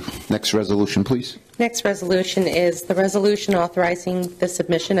President. Thank you. Next resolution, please. Next resolution is the resolution authorizing the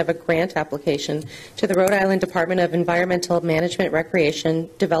submission of a grant application to the Rhode Island Department of Environmental Management Recreation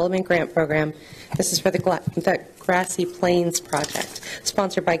Development Grant Program. This is for the Grassy Plains project,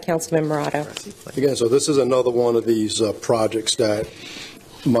 sponsored by Councilman Morado. Again, so this is another one of these projects that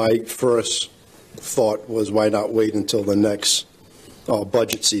my first thought was, why not wait until the next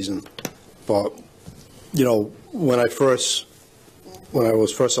budget season? But, when I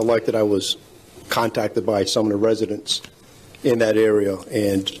was first elected, I was contacted by some of the residents in that area,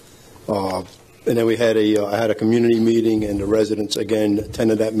 and then I had a community meeting, and the residents again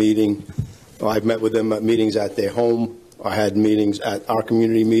attended that meeting. I've met with them at meetings at their home. I had meetings at our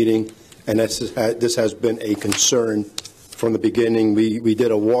community meeting, and this has been a concern from the beginning. We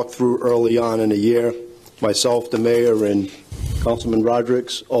did a walkthrough early on in the year, myself, the mayor, and Councilman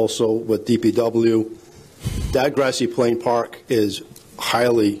Rodrigues, also with DPW. That Grassy Plain Park is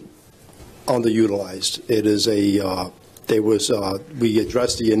highly underutilized. It is we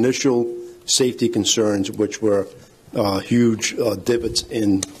addressed the initial safety concerns, which were huge divots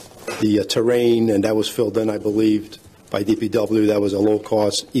in the terrain, and that was filled in, I believe, by DPW. That was a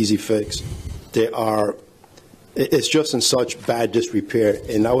low-cost, easy fix. It's just in such bad disrepair,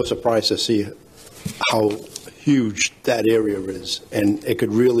 and I was surprised to see how huge that area is, and it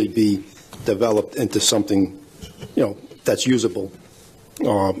could really be developed into something, that's usable.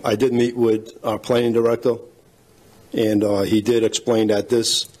 I did meet with our planning director, and he did explain that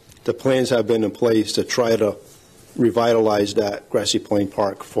the plans have been in place to try to revitalize that Grassy Plain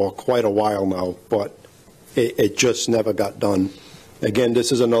Park for quite a while now, but it just never got done. Again,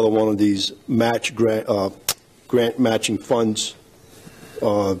 this is another one of these grant matching funds.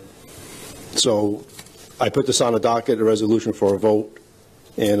 So I put this on a docket, a resolution for a vote.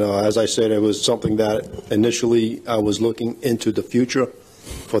 And as I said, it was something that initially I was looking into the future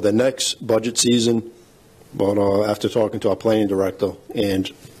for the next budget season. But after talking to our planning director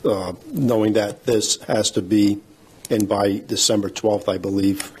and knowing that this has to be in by December 12th, I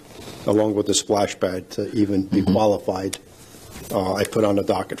believe, along with the splash pad to even be qualified, I put on the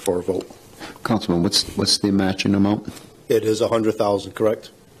docket for a vote. Councilman, what's the matching amount? It is $100,000,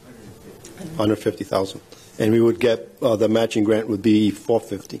 correct? $150,000. And we would get, the matching grant would be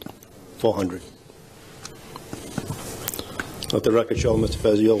 $400. Let the record show, Mr.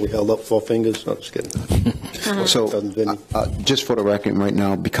 Fazio, we held up 4 fingers. No, just kidding. So, just for the record right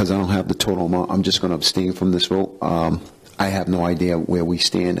now, because I don't have the total amount, I'm just going to abstain from this vote. I have no idea where we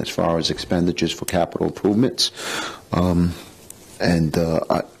stand as far as expenditures for capital improvements. I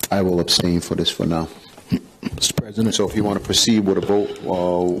will abstain for this for now. Mr. President. So if you want to proceed with a vote,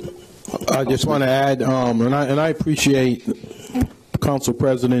 I just want to add, and I appreciate Council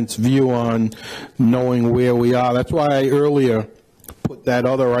President's view on knowing where we are. That's why I earlier put that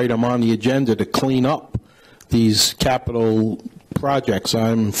other item on the agenda to clean up these capital projects.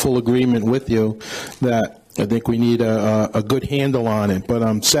 I'm in full agreement with you that I think we need a good handle on it, but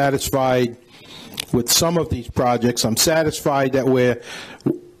I'm satisfied with some of these projects. I'm satisfied that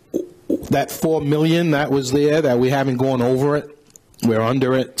that $4 million that was there, that we haven't gone over it. We're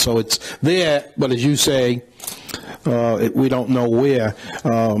under it, so it's there, but as you say, we don't know where.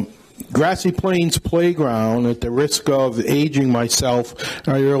 Grassy Plains Playground, at the risk of aging myself,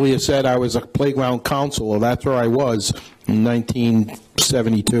 I earlier said I was a playground counselor. That's where I was in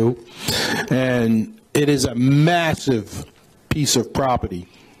 1972. And it is a massive piece of property.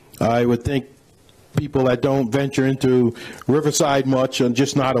 I would think people that don't venture into Riverside much are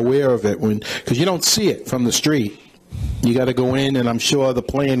just not aware of it, because you don't see it from the street. You got to go in, and I'm sure the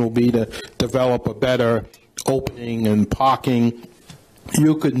plan will be to develop a better opening and parking.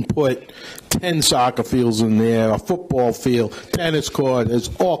 You can put 10 soccer fields in there, a football field, tennis court.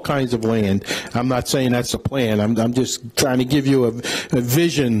 There's all kinds of land. I'm not saying that's the plan. I'm just trying to give you a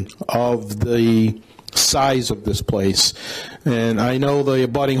vision of the size of this place. And I know the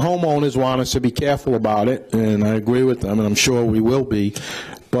abutting homeowners want us to be careful about it, and I agree with them, and I'm sure we will be.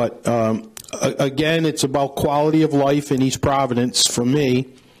 But again, it's about quality of life in East Providence for me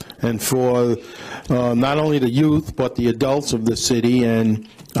and for not only the youth but the adults of the city, and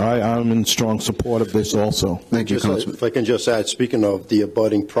I'm in strong support of this also. Thank you, Councilman. If I can just add, speaking of the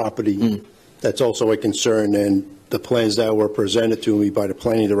abutting property, that's also a concern, and the plans that were presented to me by the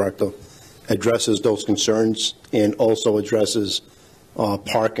planning director addresses those concerns and also addresses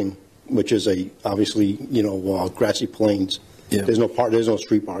parking, which is obviously Grassy Plains. Yeah. There's no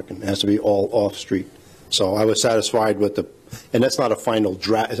street parking. It has to be all off street. So I was satisfied with and that's not a final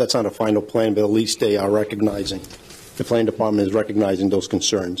draft. That's not a final plan, but at least they are recognizing. The planning department is recognizing those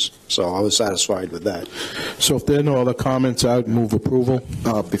concerns. So I was satisfied with that. So if there are no other comments, I'd move approval.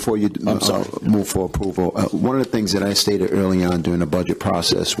 Before you move for approval, one of the things that I stated early on during the budget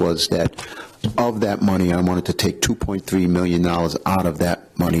process was that of that money, I wanted to take $2.3 million out of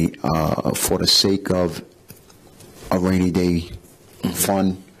that money for the sake of a rainy day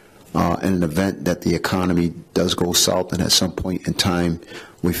fund in an event that the economy does go south, and at some point in time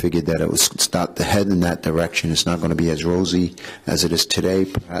we figured that it was start to head in that direction. It's not going to be as rosy as it is today,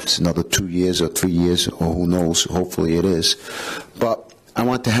 perhaps another 2 years or 3 years, or who knows, hopefully it is. But I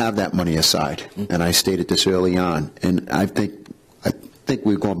want to have that money aside, and I stated this early on, and I think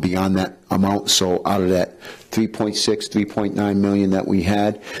we're going beyond that amount. So out of that 3.9 million that we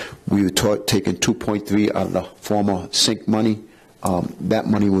had, we were taking 2.3 out of the former sink money. That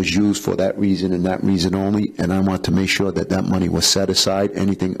money was used for that reason and that reason only, and I want to make sure that that money was set aside.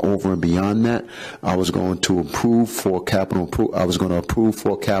 Anything over and beyond that, I was going to approve for capital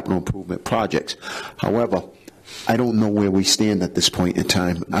improvement projects. However, I don't know where we stand at this point in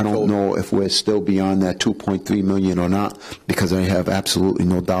time. I don't know if we're still beyond that 2.3 million or not, because I have absolutely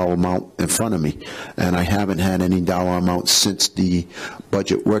no dollar amount in front of me, and I haven't had any dollar amount since the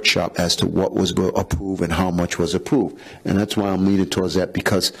budget workshop as to what was approved and how much was approved. And that's why I'm leaning towards that,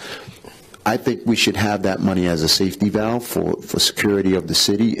 because I think we should have that money as a safety valve for security of the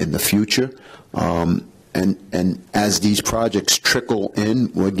city in the future. and as these projects trickle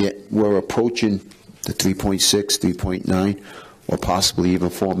in, we're approaching the 3.6, 3.9, or possibly even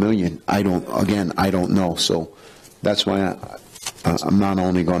 4 million. I don't know. So that's why I'm not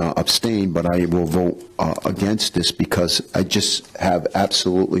only going to abstain, but I will vote against this because I just have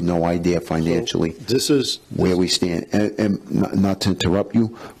absolutely no idea financially where we stand. And not to interrupt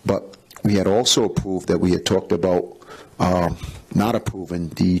you, but we had also approved that we had talked about not approving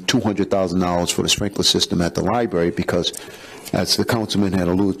the $200,000 for the sprinkler system at the library because, as the councilman had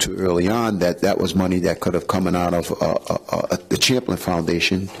alluded to early on, that was money that could have come out of the Champlain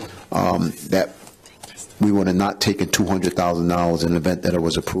Foundation that we would have not taken $200,000 in the event that it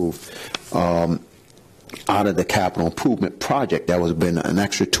was approved out of the capital improvement project. That would have been an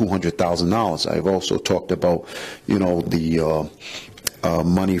extra $200,000. I've also talked about, the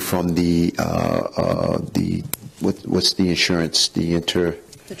money from the what's the insurance, the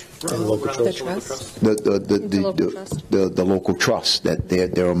local trust. The local trust, that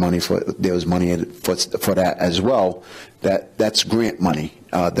there was money for that as well. That's grant money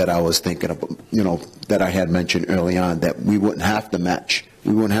that I was thinking of, that I had mentioned early on, that we wouldn't have to match.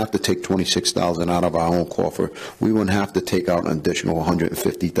 We wouldn't have to take $26,000 out of our own coffer. We wouldn't have to take out an additional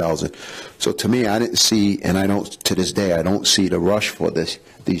 $150,000. So to me, I didn't see, and I don't to this day, I don't see the rush for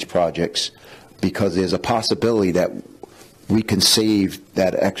these projects, because there's a possibility that we can save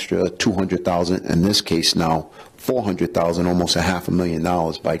that extra $200,000, in this case now $400,000, almost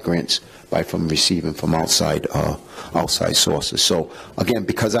 $500,000 by grants, from receiving from outside sources. So again,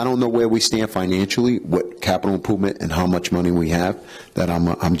 because I don't know where we stand financially, what capital improvement and how much money we have, that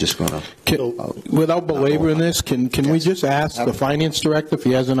I'm just going to. Without belaboring this, can we just ask the finance director if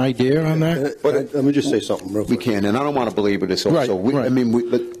he has an idea on that? Let me just say something real quick. We can, and I don't want to belabor this also. Right. I mean,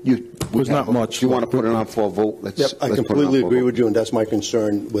 there's not much. You want to put it on for a vote? I completely agree with you, and that's my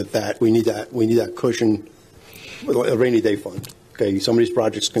concern with that. We need that cushion, a rainy day fund. Okay, some of these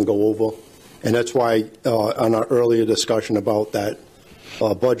projects can go over, and that's why on our earlier discussion about that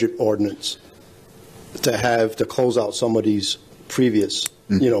budget ordinance, to close out some of these previous,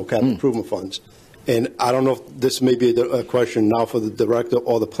 capital improvement funds. And I don't know if this may be a question now for the director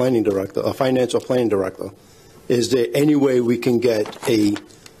or the planning director, a finance or planning director. Is there any way we can get a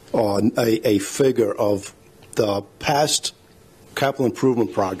figure of the past capital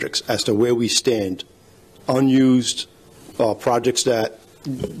improvement projects as to where we stand, unused projects that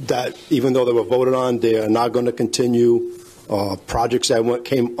even though they were voted on, they are not going to continue, projects that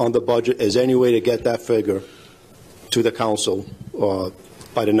came on the budget? Is there any way to get that figure to the council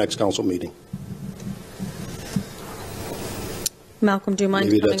by the next council meeting? Malcolm, do you mind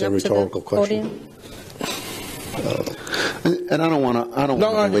Maybe coming that's a up rhetorical to the podium? And I don't want to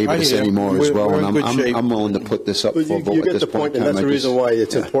belabor this anymore as well. And I'm willing to put this up for a vote you at get this the point. And that's the reason why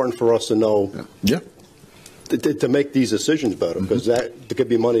it's important for us to know. Yeah. To make these decisions better, because there could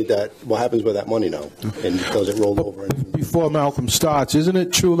be money what happens with that money now, and does it roll over? Before Malcolm starts, isn't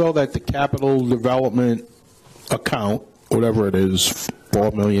it true, though, that the capital development account, whatever it is,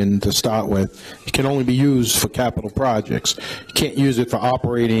 $4 million to start with, it can only be used for capital projects? You can't use it for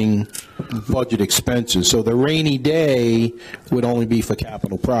operating budget expenses. So the rainy day would only be for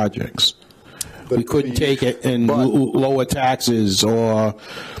capital projects. We couldn't take it and lower taxes or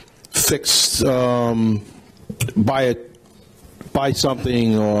fix, buy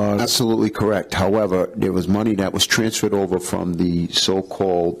something or... Absolutely correct. However, there was money that was transferred over from the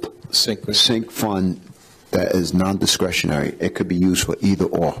so-called sink fund that is non-discretionary. It could be used for either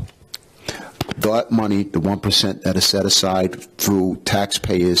or. That money, the 1% that is set aside through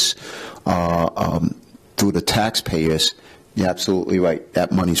taxpayers, you're absolutely right.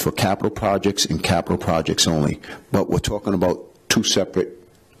 That money's for capital projects and capital projects only. But we're talking about two separate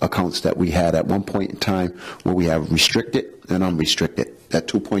accounts that we had at one point in time, where we have restricted and unrestricted. That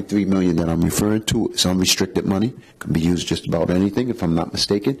 $2.3 million that I'm referring to is unrestricted money. Can be used just about anything, if I'm not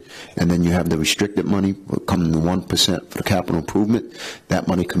mistaken. And then you have the restricted money coming to 1% for the capital improvement. That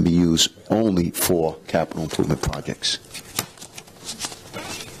money can be used only for capital improvement projects.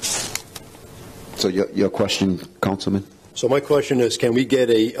 So your question, Councilman? So my question is, can we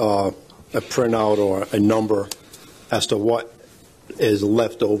get a printout or a number as to what is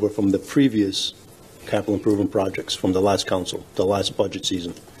left over from the previous capital improvement projects from the last council, the last budget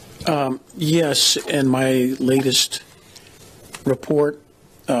season? Yes, in my latest report,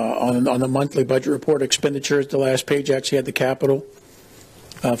 on the monthly budget report, expenditures, the last page actually had the capital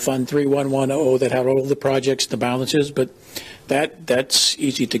fund 31100 that had all the projects, the balances, but that's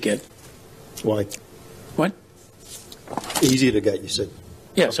easy to get. Why? What? Easy to get, you said.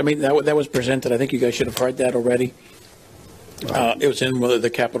 Yes, I mean, that was presented. I think you guys should have heard that already. It was in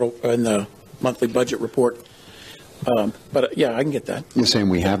the capital, in the monthly budget report. But yeah, I can get that. You're saying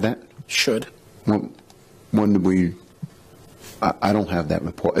we have that? Should. When did we? I don't have that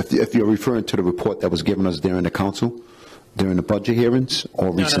report. If you're referring to the report that was given us during the council, during the budget hearings,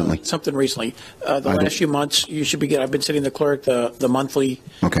 or recently? No, something recently. The last few months, you should be getting. I've been sending the clerk the monthly.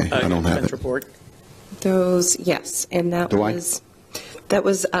 Okay, I don't have it. Report. Those, yes, and that Do was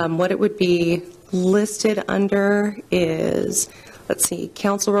what it would be listed under is, let's see,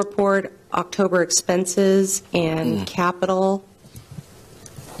 council report, October expenses, and capital.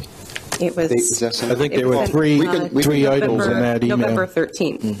 It was. I think there were three items in that email. November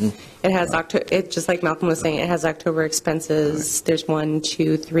 13th. It has it just like Malcolm was saying, it has October expenses. There's 1,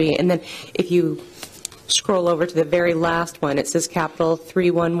 2, 3, and then if you scroll over to the very last one, it says capital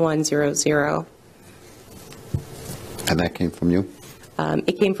 31100. And that came from you?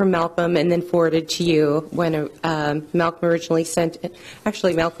 It came from Malcolm and then forwarded to you when Malcolm originally sent it.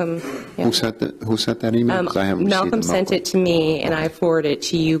 Actually, Malcolm. Yeah. Who sent that email? 'Cause I haven't received Malcolm sent it to me, and I forwarded it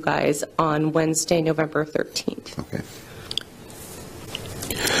to you guys on Wednesday, November 13th. Okay.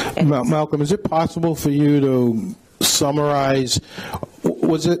 Malcolm, is it possible for you to summarize,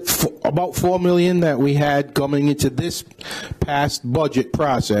 was it about $4 million that we had coming into this past budget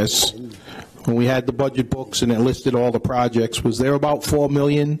process? When we had the budget books and it listed all the projects, was there about $4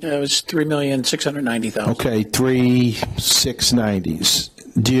 million? It was $3,690,000. Okay, 3,690s.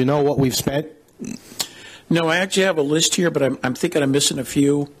 Do you know what we've spent? No, I actually have a list here, but I'm thinking I'm missing a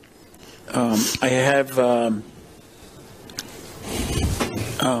few. I have the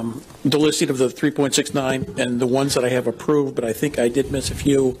listing of the 3.69 and the ones that I have approved, but I think I did miss a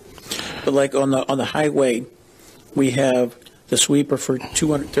few. But like on the highway, we have the sweeper for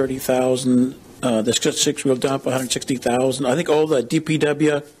 $230,000, the six-wheel dump $160,000. I think all the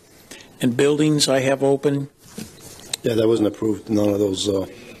DPW and buildings I have open. Yeah, that wasn't approved. None of those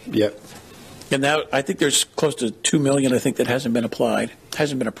yet. And now I think there's close to $2 million. I think that hasn't been applied,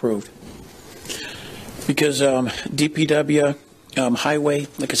 hasn't been approved. Because DPW, highway,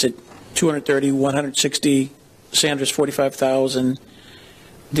 like I said, $230,000, $160,000. Sanders $45,000.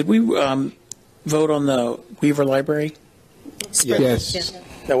 Did we vote on the Weaver Library? Yes.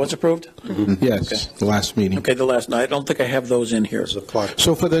 That was approved? Mm-hmm. Yes, okay. The last meeting. Okay, the last night. I don't think I have those in here.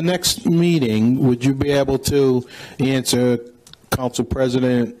 So for the next meeting, would you be able to answer Council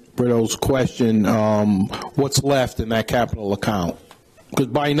President Brito's question, what's left in that capital account? Because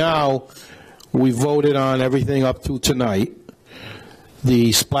by now, we voted on everything up to tonight.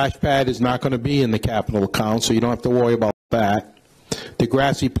 The splash pad is not going to be in the capital account, so you don't have to worry about that. The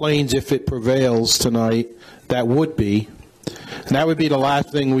grassy plains, if it prevails tonight, that would be. And that would be the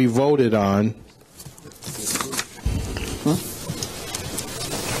last thing we voted on.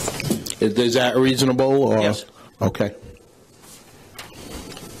 Is that reasonable? Or? Yes. Okay.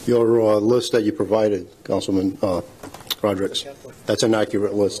 Your list that you provided, Councilman Rodriguez, that's an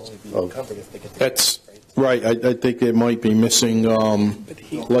accurate list. That's right. I think it might be missing,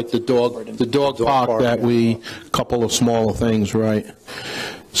 like the dog park that we, couple of smaller things, right?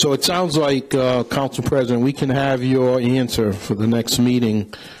 So it sounds like, Council President, we can have your answer for the next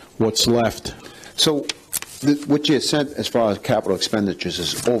meeting, what's left. So what you sent as far as capital expenditures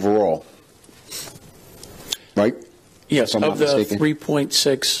is overall, right? Yes, of the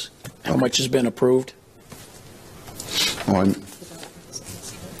 3.6, how much has been approved? Oh,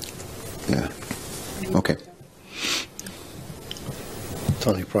 yeah. Okay.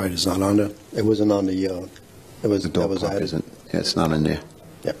 Tony Pride is not on there. It wasn't on the. It was. The dog park added. isn't. Yeah, it's not in there.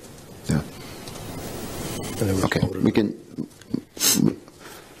 Yep. Yeah. Okay. We can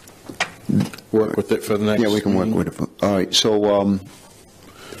work with it for the next. Yeah, we can work with it. All right. So,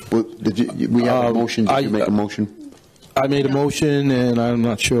 we have a motion? Did you make a motion? I made a motion, and I'm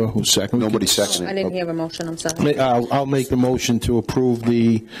not sure who seconded. Nobody seconded. I didn't hear a motion, I'm sorry. I'll make the motion to approve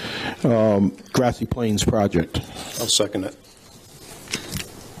the Grassy Plains project. I'll second it.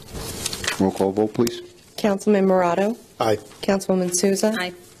 Roll call vote, please. Councilman Morato? Aye. Councilwoman Souza?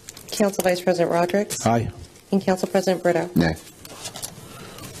 Aye. Council Vice President Rodriguez? Aye. And Council President Brito? Nay.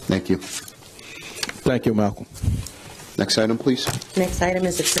 Thank you. Thank you, Malcolm. Next item, please. Next item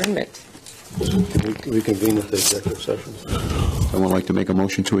is adjournment. Can we convene at the executive session? Someone like to make a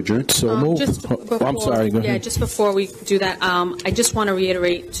motion to adjourn? So move. Just before, I'm sorry, go ahead. Yeah, just before we do that, I just want to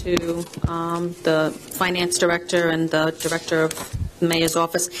reiterate to the finance director and the director of the mayor's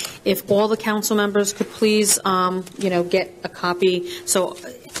office, if all the council members could please, get a copy. So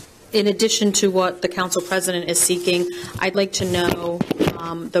in addition to what the council president is seeking, I'd like to know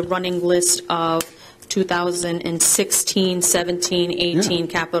the running list of 2016, 17, 18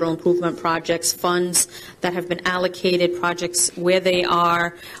 capital improvement projects, funds that have been allocated, projects where they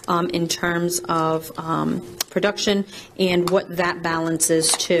are in terms of production, and what that balance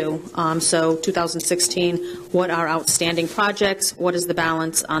is too. So 2016, what are outstanding projects, what is the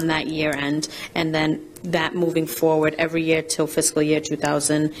balance on that year end, and then that moving forward every year till fiscal year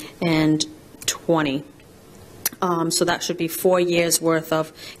 2020. So that should be 4 years' worth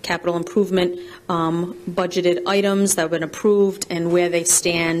of capital improvement budgeted items that have been approved and where they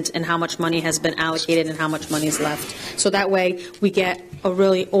stand and how much money has been allocated and how much money is left. So that way we get a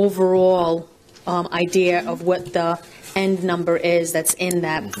really overall idea of what the end number is that's in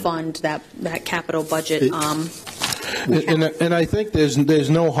that fund, that capital budget. And I think there's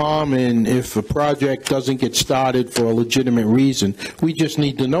no harm in if a project doesn't get started for a legitimate reason. We just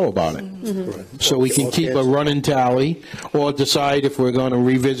need to know about it. So we can keep a running tally or decide if we're going to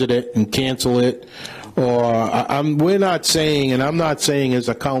revisit it and cancel it. Or we're not saying, and I'm not saying as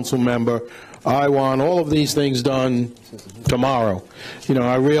a council member, I want all of these things done tomorrow. You know,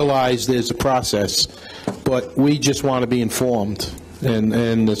 I realize there's a process, but we just want to be informed.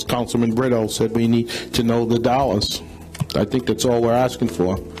 And as Councilman Brito said, we need to know the dollars. I think that's all we're asking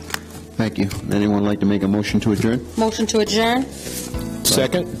for. Thank you. Anyone like to make a motion to adjourn? Motion to adjourn.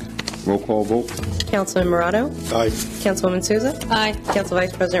 Second. Roll call vote. Councilman Morato? Aye. Councilwoman Souza? Aye. Council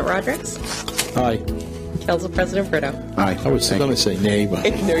Vice President Rodrick? Aye. Council President Brito? Aye. I was going to say nay, but... I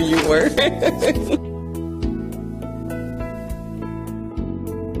know you were.